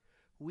gods.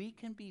 We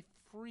can be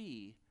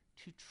free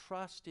to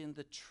trust in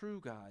the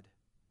true God.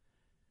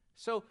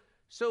 So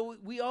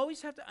we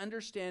always have to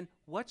understand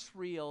what's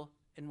real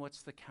and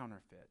what's the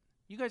counterfeit.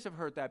 You guys have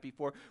heard that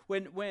before.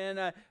 When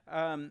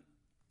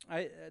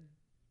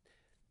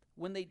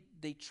they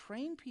they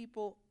train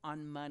people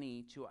on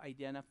money to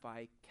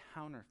identify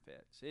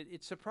counterfeits.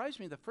 It surprised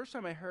me the first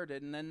time I heard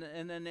it, and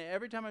then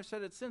every time I've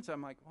said it since,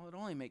 I'm like, well, it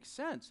only makes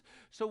sense.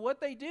 So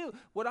what they do,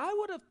 what I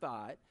would have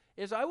thought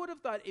is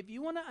if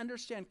you want to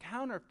understand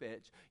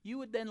counterfeits, you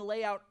would then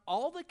lay out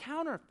all the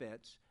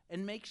counterfeits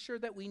and make sure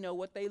that we know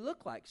what they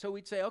look like. So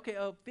we'd say, okay,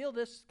 oh, feel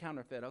this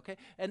counterfeit, okay?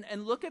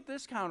 And look at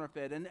this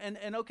counterfeit,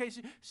 and okay,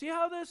 see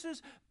how this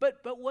is?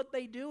 But what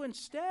they do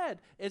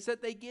instead is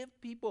that they give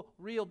people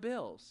real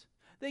bills.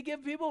 They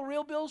give people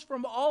real bills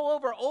from all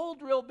over,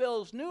 old real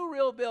bills, new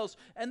real bills,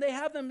 and they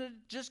have them to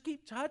just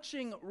keep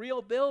touching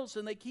real bills,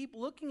 and they keep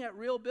looking at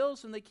real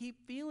bills, and they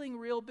keep feeling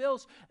real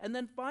bills. And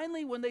then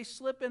finally, when they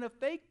slip in a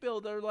fake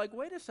bill, they're like,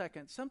 wait a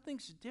second,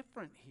 something's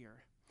different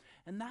here.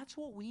 And that's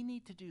what we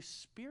need to do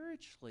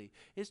spiritually,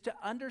 is to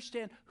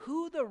understand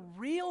who the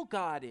real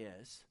God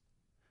is,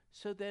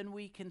 so then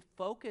we can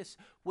focus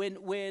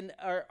when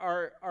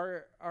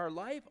our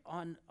life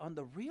on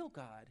the real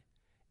God,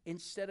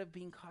 instead of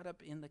being caught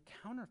up in the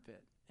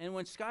counterfeit. And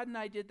when Scott and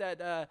I did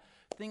that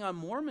thing on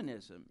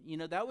Mormonism,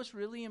 that was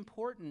really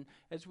important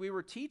as we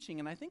were teaching,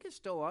 and I think it's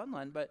still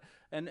online, but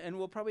and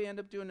we'll probably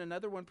end up doing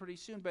another one pretty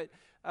soon. But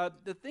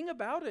the thing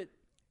about it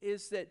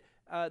is that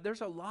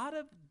there's a lot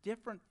of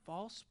different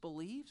false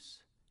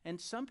beliefs, and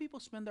some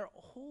people spend their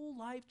whole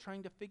life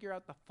trying to figure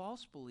out the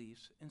false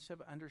beliefs instead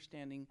of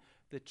understanding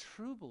the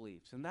true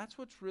beliefs. And that's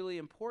what's really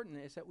important,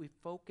 is that we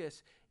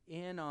focus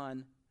in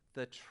on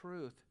the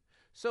truth.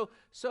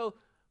 So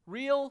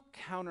real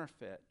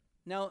counterfeit.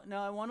 Now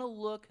I want to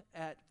look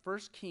at 1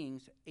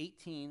 Kings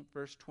 18,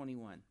 verse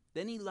 21.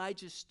 Then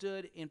Elijah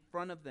stood in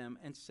front of them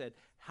and said,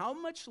 how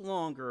much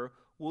longer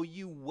will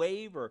you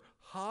waver,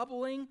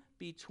 hobbling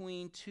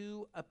between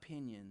two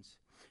opinions?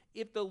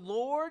 If the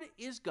Lord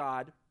is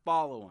God,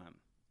 follow him.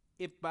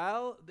 If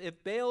Baal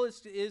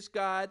is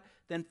God,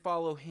 then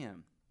follow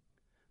him.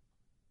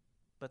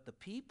 But the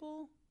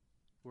people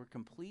were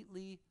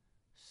completely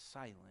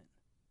silent.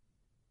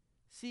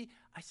 See,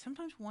 I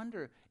sometimes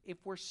wonder if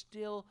we're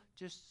still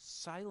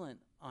just silent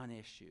on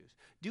issues.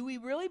 Do we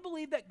really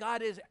believe that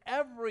God is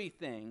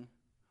everything,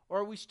 or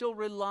are we still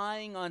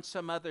relying on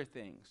some other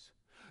things?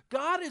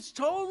 God is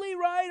totally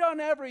right on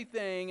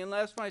everything,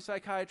 unless my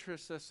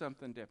psychiatrist says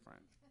something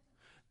different.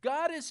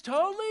 God is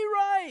totally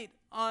right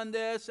on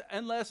this,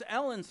 unless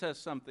Ellen says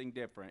something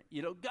different.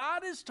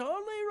 God is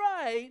totally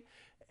right,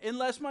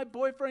 unless my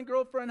boyfriend,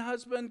 girlfriend,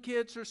 husband,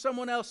 kids, or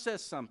someone else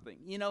says something,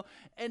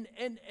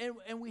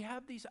 and we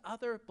have these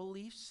other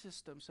belief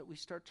systems that we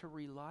start to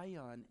rely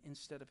on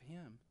instead of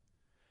him.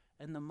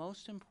 And the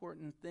most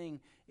important thing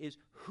is,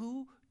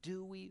 who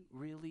do we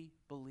really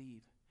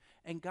believe?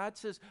 And God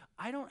says,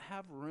 I don't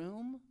have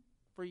room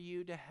for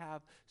you to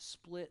have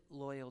split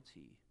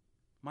loyalty.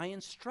 My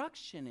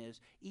instruction is,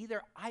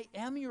 either I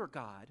am your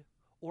God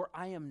or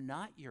I am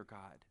not your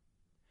God.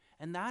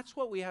 And that's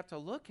what we have to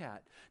look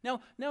at.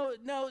 Now,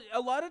 a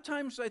lot of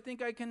times I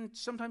think I can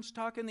sometimes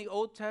talk in the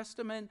Old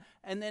Testament,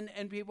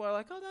 and people are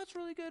like, oh, that's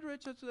really good,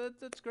 Rich.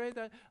 That's great.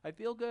 I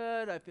feel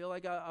good. I feel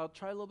like I'll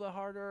try a little bit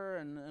harder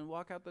and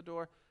walk out the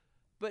door.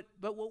 But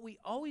what we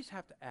always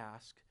have to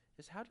ask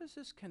is, how does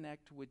this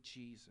connect with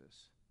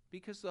Jesus?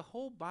 Because the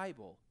whole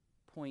Bible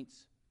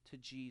points to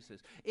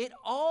Jesus. It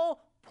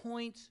all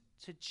points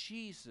to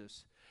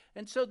Jesus.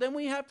 And so then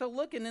we have to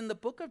look, and in the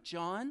book of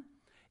John,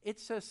 it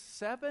says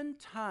 7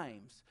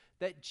 times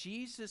that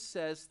Jesus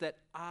says that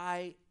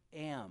I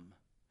am.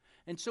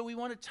 And so we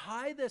want to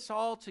tie this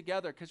all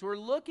together, because we're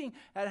looking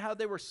at how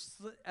they were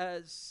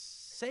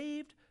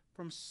saved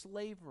from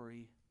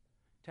slavery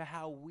to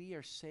how we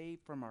are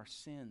saved from our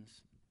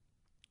sins.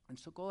 And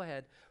so go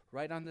ahead,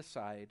 right on the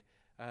side,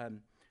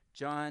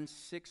 John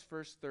 6,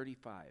 verse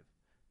 35.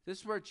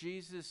 This is where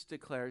Jesus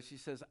declares, he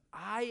says,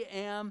 I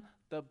am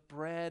the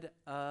bread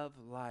of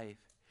life.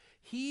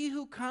 He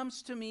who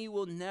comes to me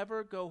will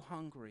never go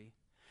hungry,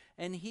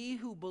 and he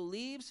who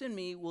believes in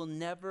me will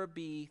never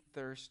be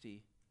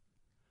thirsty.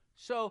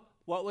 So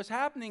what was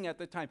happening at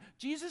the time?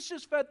 Jesus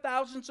just fed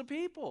thousands of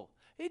people.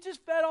 He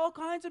just fed all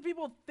kinds of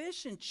people,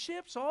 fish and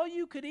chips, all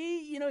you could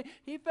eat.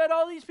 He fed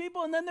all these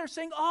people, and then they're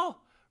saying, oh,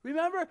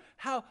 remember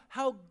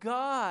how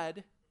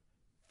God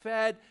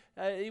fed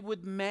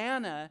with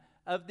manna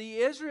of the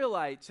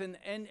Israelites.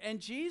 And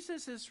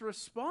Jesus is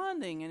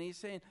responding, and he's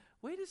saying,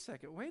 wait a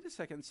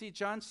second. See,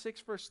 John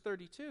 6, verse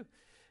 32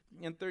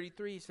 and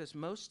 33, he says,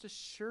 most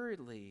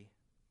assuredly,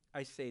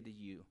 I say to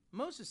you,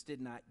 Moses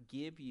did not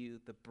give you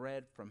the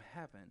bread from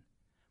heaven,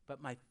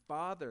 but my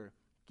Father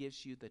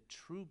gives you the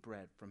true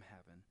bread from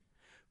heaven.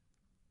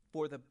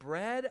 For the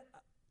bread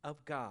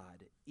of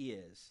God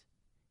is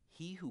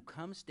he who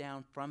comes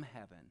down from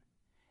heaven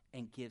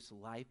and gives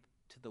life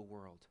to the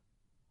world.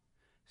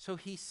 So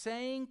he's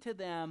saying to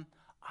them,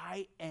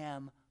 I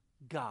am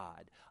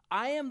God.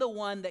 I am the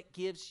one that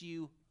gives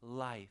you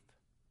life.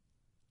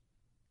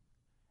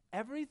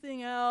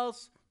 Everything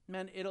else,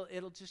 man,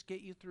 it'll just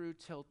get you through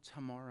till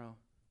tomorrow.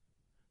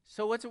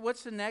 So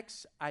what's the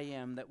next I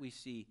am that we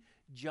see?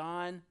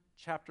 John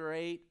chapter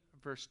 8,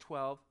 verse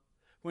 12.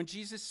 When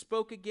Jesus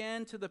spoke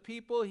again to the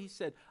people, he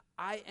said,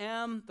 I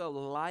am the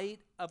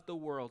light of the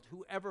world.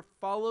 Whoever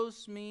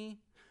follows me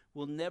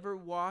will never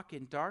walk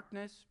in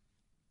darkness,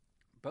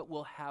 but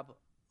will have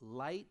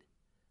light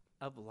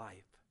of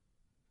life.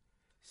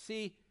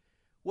 See,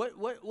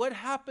 what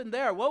happened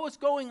there? What was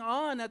going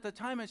on at the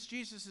time as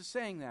Jesus is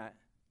saying that?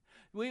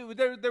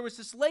 There was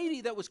this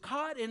lady that was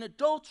caught in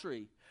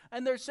adultery.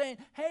 And they're saying,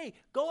 hey,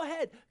 go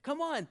ahead. Come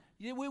on.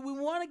 We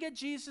want to get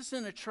Jesus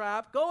in a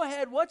trap. Go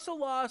ahead. What's the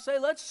law say?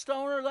 Let's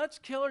stone her. Let's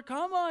kill her.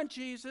 Come on,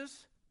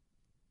 Jesus.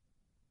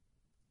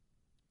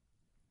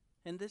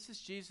 And this is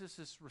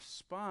Jesus'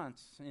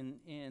 response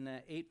in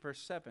 8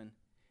 verse 7.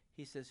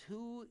 He says,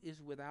 who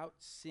is without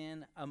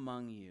sin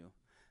among you?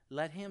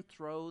 Let him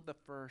throw the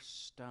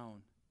first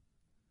stone.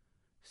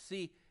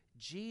 See,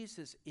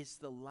 Jesus is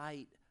the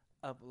light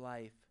of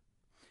life.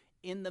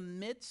 In the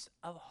midst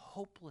of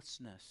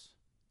hopelessness,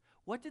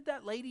 what did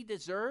that lady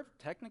deserve,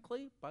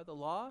 technically, by the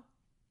law?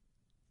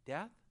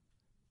 Death.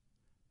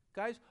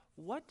 Guys,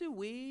 what do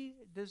we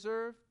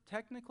deserve,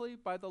 technically,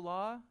 by the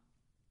law?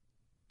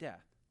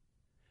 Death.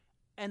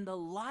 And the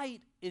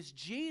light is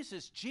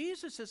Jesus.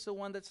 Jesus is the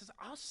one that says,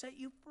 I'll set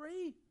you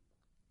free.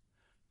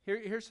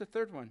 Here's the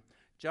third one.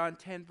 John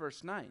 10,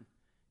 verse 9.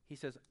 He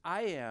says,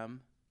 I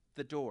am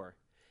the door.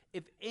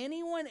 If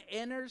anyone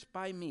enters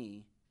by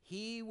me,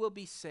 he will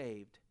be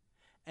saved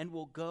and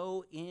will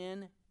go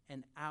in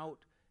and out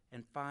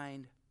and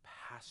find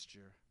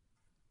pasture.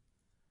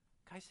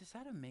 Guys, is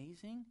that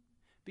amazing?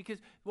 Because,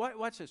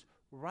 watch this.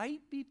 Right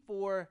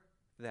before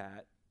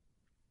that,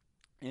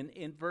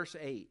 in verse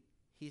 8,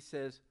 he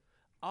says,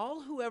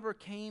 all whoever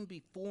came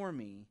before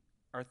me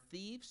are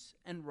thieves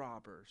and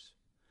robbers,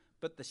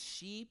 but the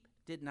sheep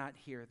did not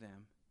hear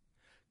them.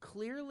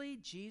 Clearly,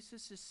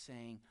 Jesus is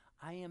saying,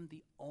 I am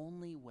the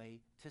only way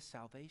to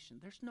salvation.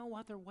 There's no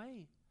other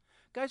way.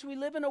 Guys, we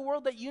live in a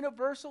world that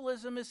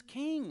universalism is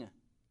king.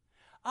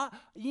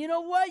 You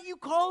know what? You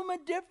call him a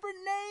different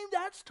name.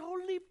 That's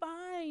totally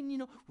fine. You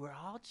know, we're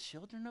all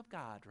children of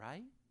God,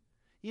 right?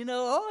 You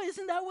know, oh,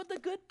 isn't that what the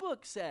good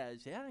book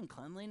says? Yeah, and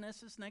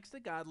cleanliness is next to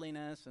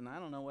godliness, and I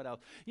don't know what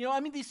else. You know, I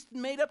mean, these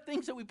made-up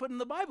things that we put in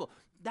the Bible.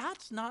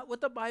 That's not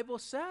what the Bible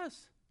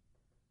says.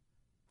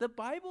 The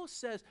Bible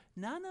says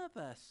none of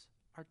us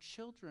are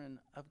children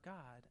of God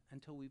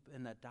until we've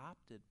been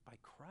adopted by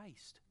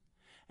Christ.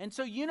 And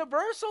so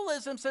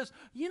universalism says,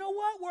 you know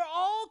what? We're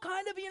all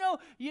kind of,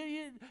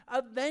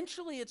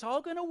 eventually it's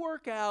all going to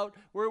work out.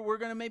 We're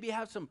going to maybe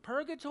have some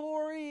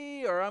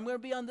purgatory, or I'm going to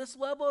be on this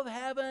level of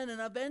heaven,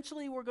 and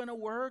eventually we're going to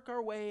work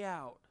our way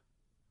out.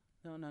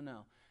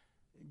 No.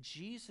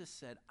 Jesus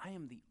said, I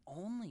am the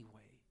only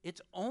way.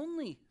 It's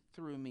only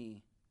through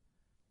me.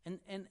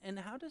 And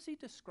how does he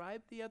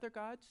describe the other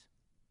gods?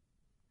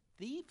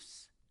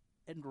 Thieves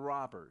and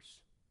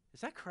robbers.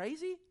 Is that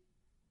crazy?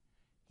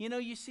 You know,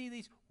 you see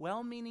these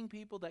well-meaning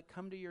people that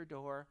come to your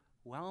door,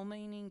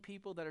 well-meaning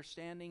people that are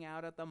standing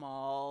out at the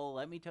mall,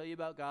 let me tell you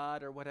about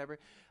God or whatever.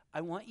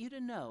 I want you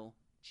to know,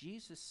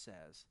 Jesus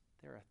says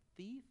they're a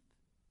thief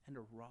and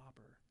a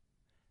robber.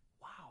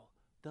 Wow,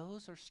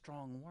 those are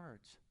strong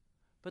words.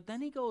 But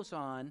then he goes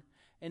on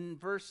in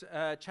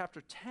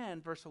chapter 10,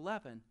 verse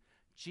 11,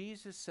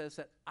 Jesus says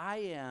that I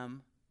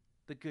am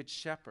the good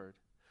shepherd.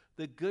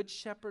 The good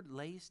shepherd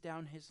lays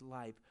down his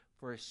life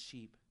for his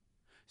sheep.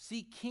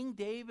 See, King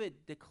David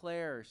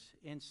declares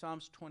in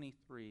Psalms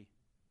 23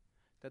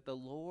 that the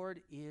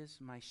Lord is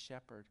my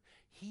shepherd.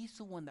 He's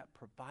the one that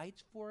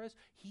provides for us.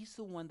 He's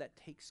the one that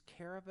takes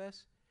care of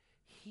us.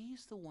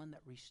 He's the one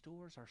that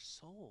restores our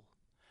soul.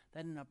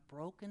 That in a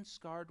broken,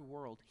 scarred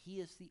world, he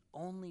is the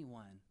only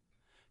one.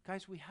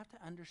 Guys, we have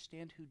to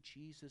understand who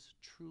Jesus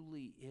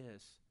truly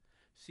is.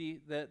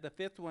 See, the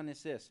fifth one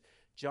is this.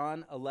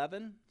 John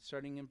 11,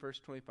 starting in verse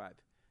 25.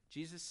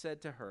 Jesus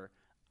said to her,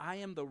 I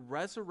am the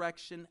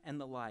resurrection and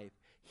the life.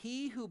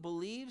 He who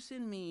believes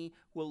in me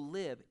will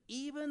live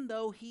even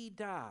though he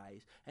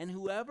dies, and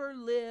whoever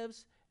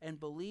lives and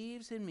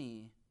believes in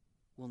me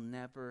will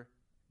never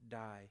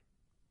die.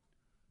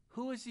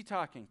 Who is he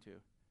talking to?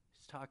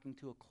 He's talking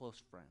to a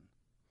close friend.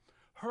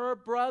 Her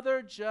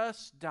brother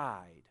just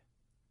died.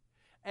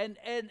 And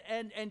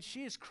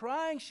she is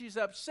crying, she's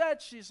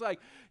upset, she's like,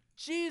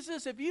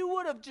 Jesus, if you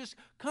would have just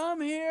come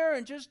here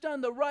and just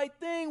done the right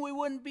thing, we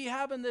wouldn't be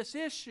having this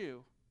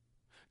issue.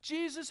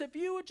 Jesus, if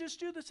you would just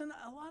do this, and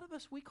a lot of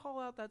us, we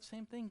call out that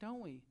same thing, don't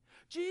we?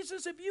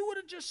 Jesus, if you would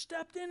have just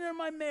stepped in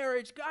my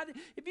marriage, God,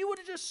 if you would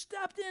have just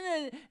stepped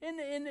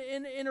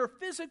in her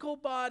physical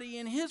body,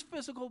 in his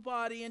physical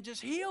body, and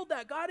just healed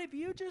that, God, if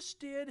you just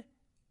did.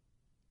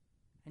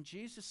 And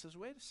Jesus says,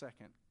 wait a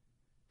second.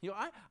 You know,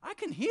 I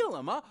can heal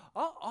him.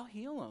 I'll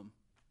heal him.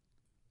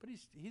 But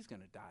he's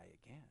going to die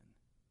again.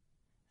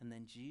 And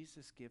then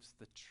Jesus gives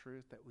the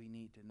truth that we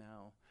need to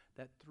know,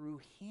 that through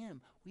him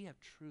we have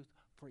truth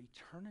for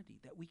eternity,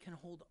 that we can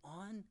hold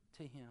on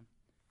to him.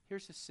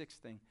 Here's the sixth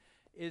thing,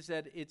 is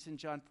that it's in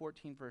John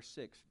 14, verse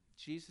 6.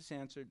 Jesus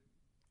answered,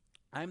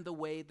 I'm the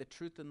way, the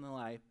truth, and the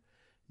life.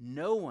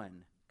 No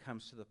one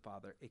comes to the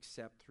Father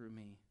except through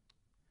me.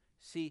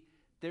 See,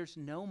 there's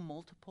no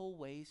multiple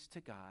ways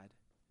to God.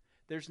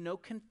 There's no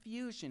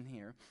confusion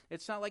here.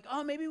 It's not like,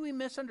 oh, maybe we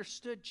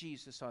misunderstood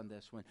Jesus on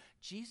this one.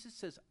 Jesus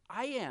says,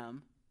 I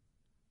am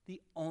the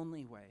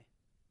only way.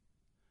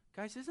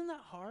 Guys, isn't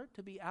that hard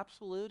to be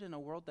absolute in a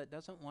world that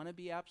doesn't want to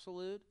be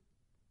absolute?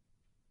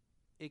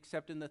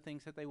 Except in the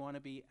things that they want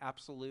to be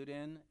absolute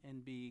in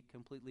and be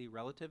completely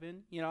relative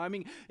in. You know, I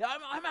mean,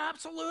 I'm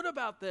absolute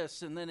about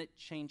this, and then it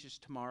changes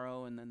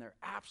tomorrow, and then they're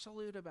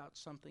absolute about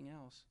something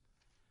else.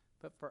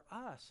 But for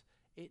us,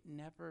 it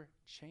never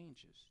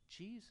changes.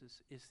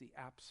 Jesus is the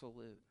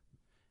absolute.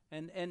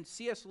 And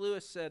C.S.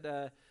 Lewis said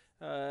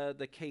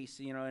the case,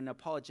 you know, in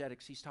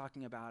Apologetics, he's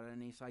talking about it,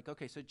 and he's like,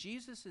 okay, so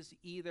Jesus is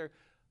either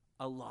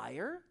a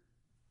liar,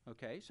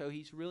 okay, so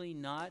he's really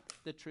not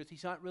the truth.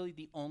 He's not really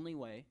the only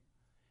way.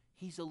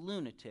 He's a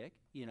lunatic,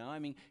 you know, I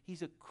mean,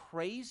 he's a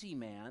crazy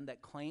man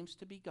that claims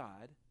to be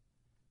God,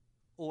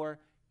 or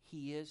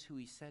he is who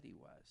he said he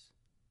was.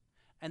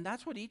 And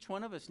that's what each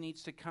one of us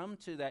needs to come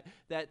to,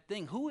 that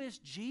thing. Who is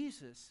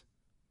Jesus?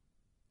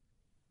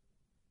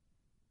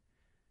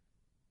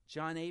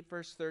 John 8,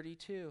 verse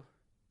 32.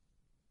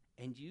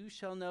 And you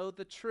shall know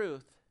the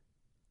truth,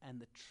 and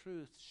the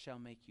truth shall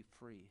make you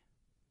free.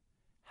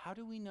 How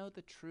do we know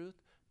the truth?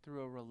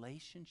 Through a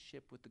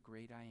relationship with the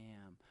great I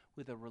am,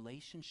 with a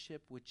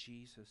relationship with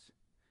Jesus.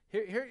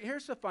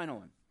 Here's the final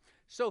one.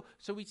 So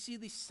we see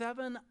these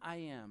 7 I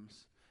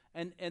ams,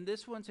 and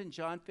this one's in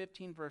John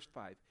 15, verse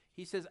 5.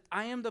 He says,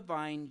 I am the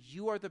vine,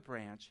 you are the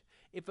branch.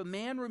 If a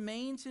man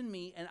remains in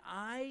me and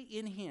I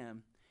in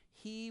him,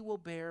 he will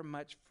bear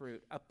much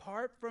fruit.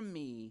 Apart from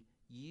me,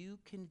 you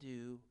can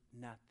do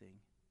nothing.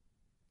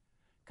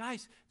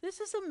 Guys,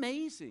 this is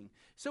amazing.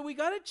 So we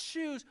got to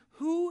choose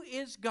who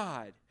is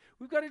God.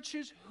 We've got to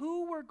choose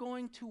who we're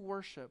going to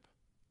worship.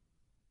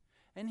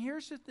 And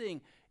here's the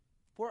thing.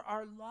 For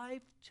our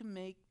life to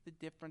make the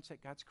difference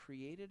that God's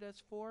created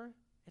us for,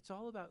 it's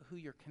all about who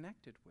you're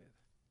connected with.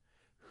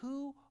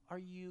 Who are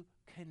you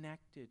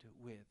connected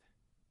with?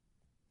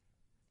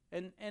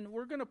 And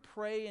we're going to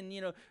pray, and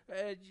you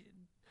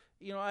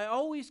know, I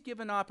always give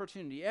an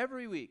opportunity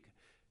every week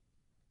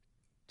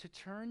to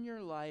turn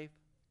your life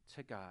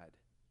to God.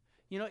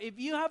 You know, if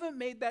you haven't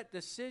made that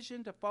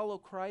decision to follow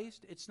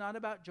Christ, it's not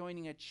about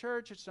joining a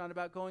church. It's not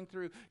about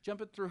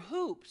jumping through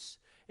hoops.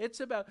 It's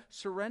about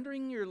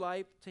surrendering your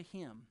life to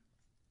Him.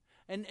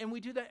 And we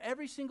do that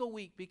every single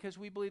week because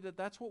we believe that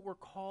that's what we're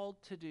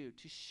called to do,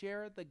 to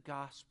share the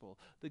gospel,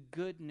 the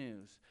good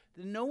news.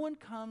 That no one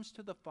comes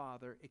to the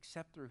Father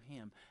except through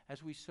Him.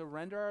 As we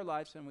surrender our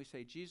lives and we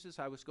say, Jesus,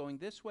 I was going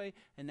this way,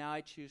 and now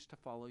I choose to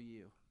follow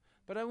you.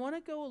 But I want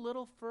to go a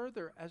little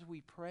further as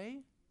we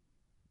pray.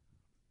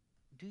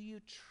 Do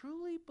you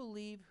truly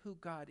believe who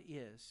God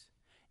is?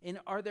 And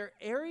are there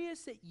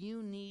areas that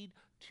you need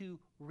to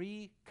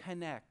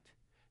reconnect?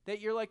 That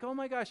you're like, oh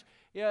my gosh,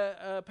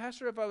 yeah,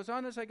 Pastor, if I was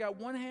honest, I got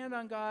one hand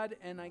on God,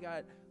 and I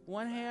got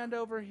one hand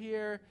over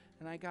here,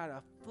 and I got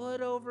a foot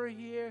over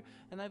here,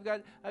 and I've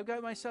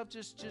got myself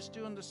just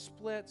doing the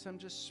splits. I'm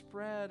just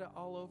spread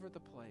all over the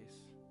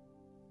place.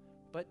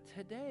 But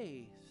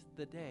today's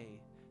the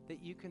day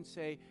that you can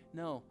say,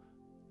 no,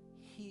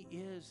 He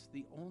is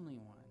the only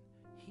one.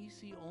 He's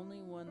the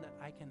only one that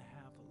I can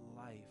have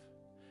life.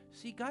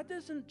 See, God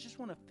doesn't just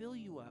want to fill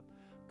you up.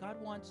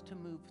 God wants to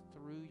move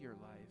through your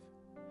life.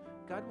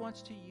 God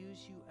wants to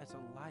use you as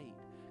a light.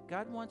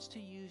 God wants to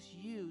use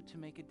you to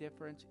make a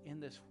difference in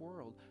this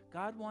world.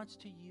 God wants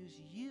to use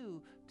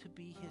you to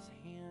be His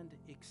hand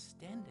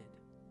extended.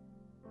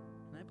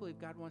 And I believe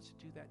God wants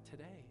to do that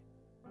today.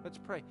 Let's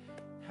pray.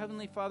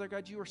 Heavenly Father,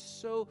 God, you are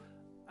so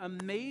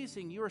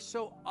amazing. You are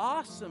so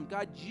awesome.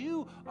 God,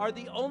 you are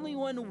the only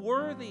one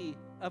worthy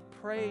of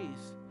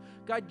praise.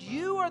 God,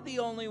 you are the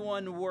only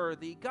one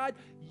worthy. God,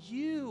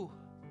 you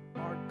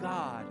are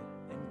God,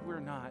 and we're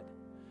not.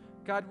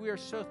 God, we are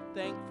so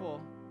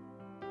thankful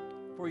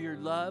for your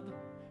love,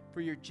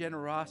 for your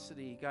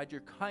generosity, God,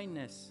 your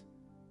kindness.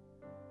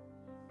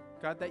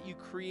 God, that you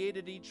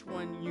created each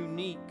one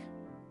unique.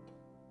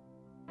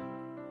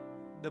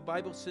 The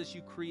Bible says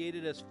you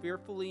created us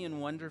fearfully and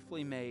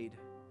wonderfully made.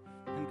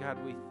 And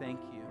God, we thank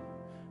you.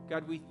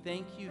 God, we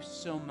thank you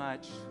so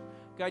much.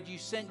 God, you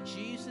sent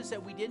Jesus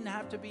that we didn't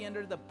have to be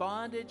under the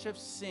bondage of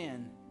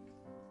sin,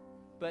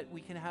 but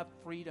we can have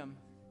freedom.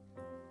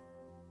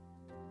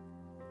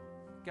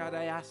 God,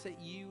 I ask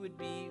that you would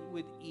be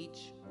with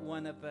each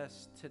one of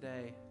us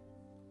today.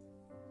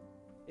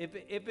 If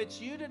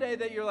it's you today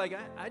that you're like,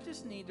 I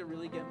just need to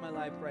really get my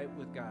life right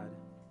with God.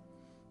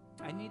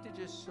 I need to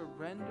just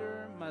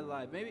surrender my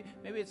life. Maybe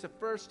it's the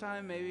first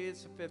time, maybe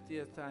it's the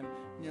 50th time,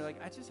 and you're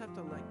like, I just have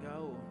to let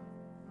go.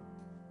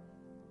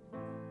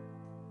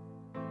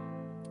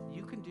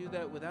 You can do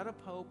that without a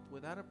pope,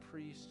 without a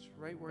priest,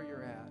 right where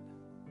you're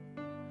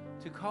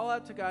at. To call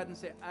out to God and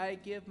say, I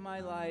give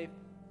my life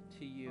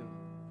to you.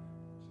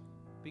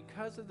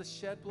 Because of the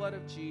shed blood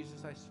of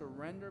Jesus, I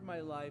surrender my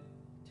life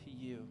to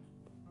you.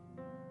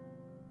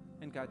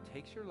 And God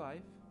takes your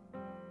life,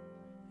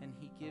 and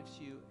He gives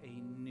you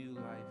a new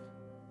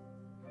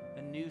life,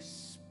 a new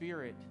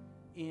spirit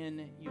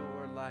in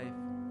your life.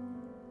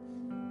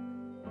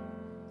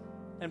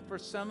 And for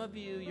some of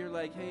you, you're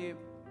like, hey,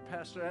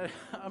 Pastor,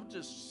 I'm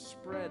just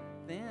spread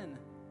thin.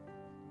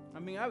 I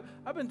mean,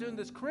 I've been doing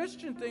this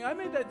Christian thing. I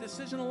made that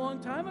decision a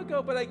long time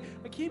ago, but I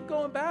keep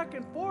going back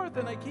and forth,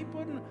 and I keep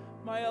putting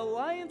my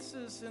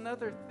alliances in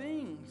other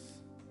things.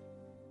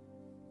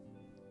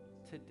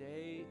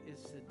 Today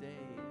is the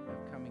day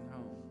of coming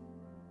home.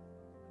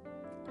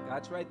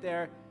 God's right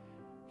there.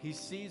 He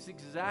sees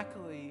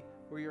exactly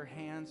where your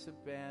hands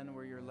have been,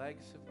 where your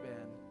legs have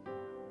been.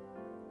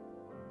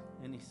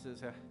 And he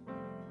says,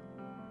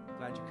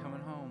 glad you're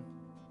coming home.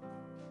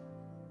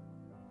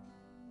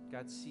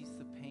 God sees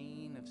the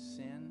pain of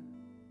sin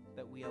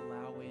that we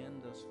allow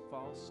in, those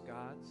false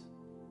gods,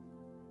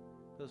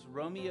 those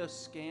Romeo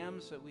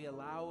scams that we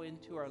allow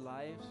into our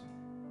lives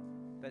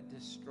that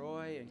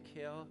destroy and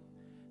kill.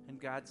 And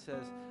God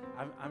says,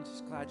 I'm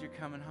just glad you're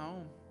coming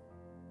home.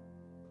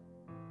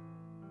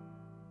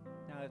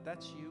 Now, if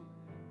that's you,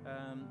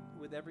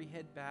 with every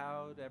head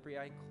bowed, every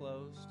eye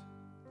closed,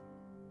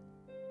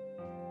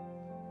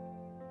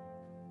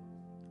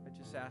 I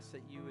just ask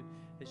that you would,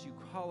 as you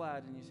call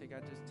out and you say,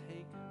 God, just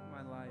take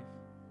my life.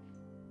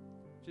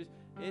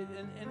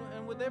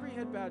 And with every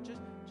head bowed,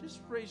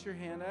 just raise your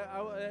hand.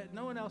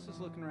 No one else is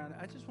looking around.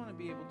 I just want to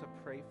be able to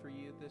pray for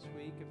you this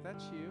week. If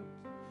that's you,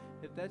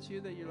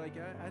 that you're like,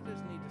 I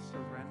just need to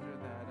surrender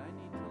that. I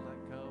need to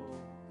let go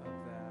of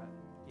that.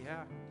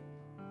 Yeah.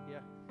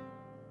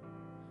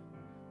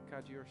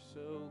 God, you're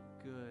so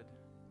good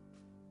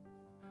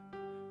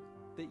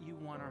that you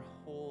want our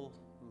whole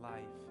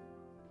life.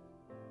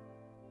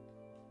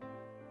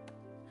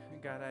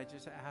 God, I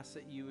just ask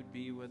that you would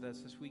be with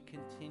us as we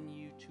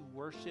continue to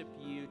worship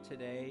you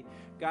today.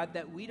 God,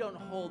 that we don't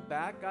hold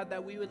back. God,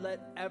 that we would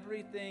let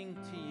everything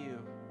to you.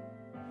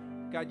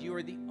 God, you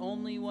are the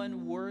only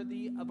one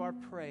worthy of our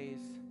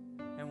praise.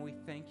 And we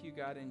thank you,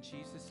 God, in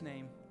Jesus'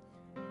 name.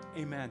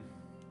 Amen.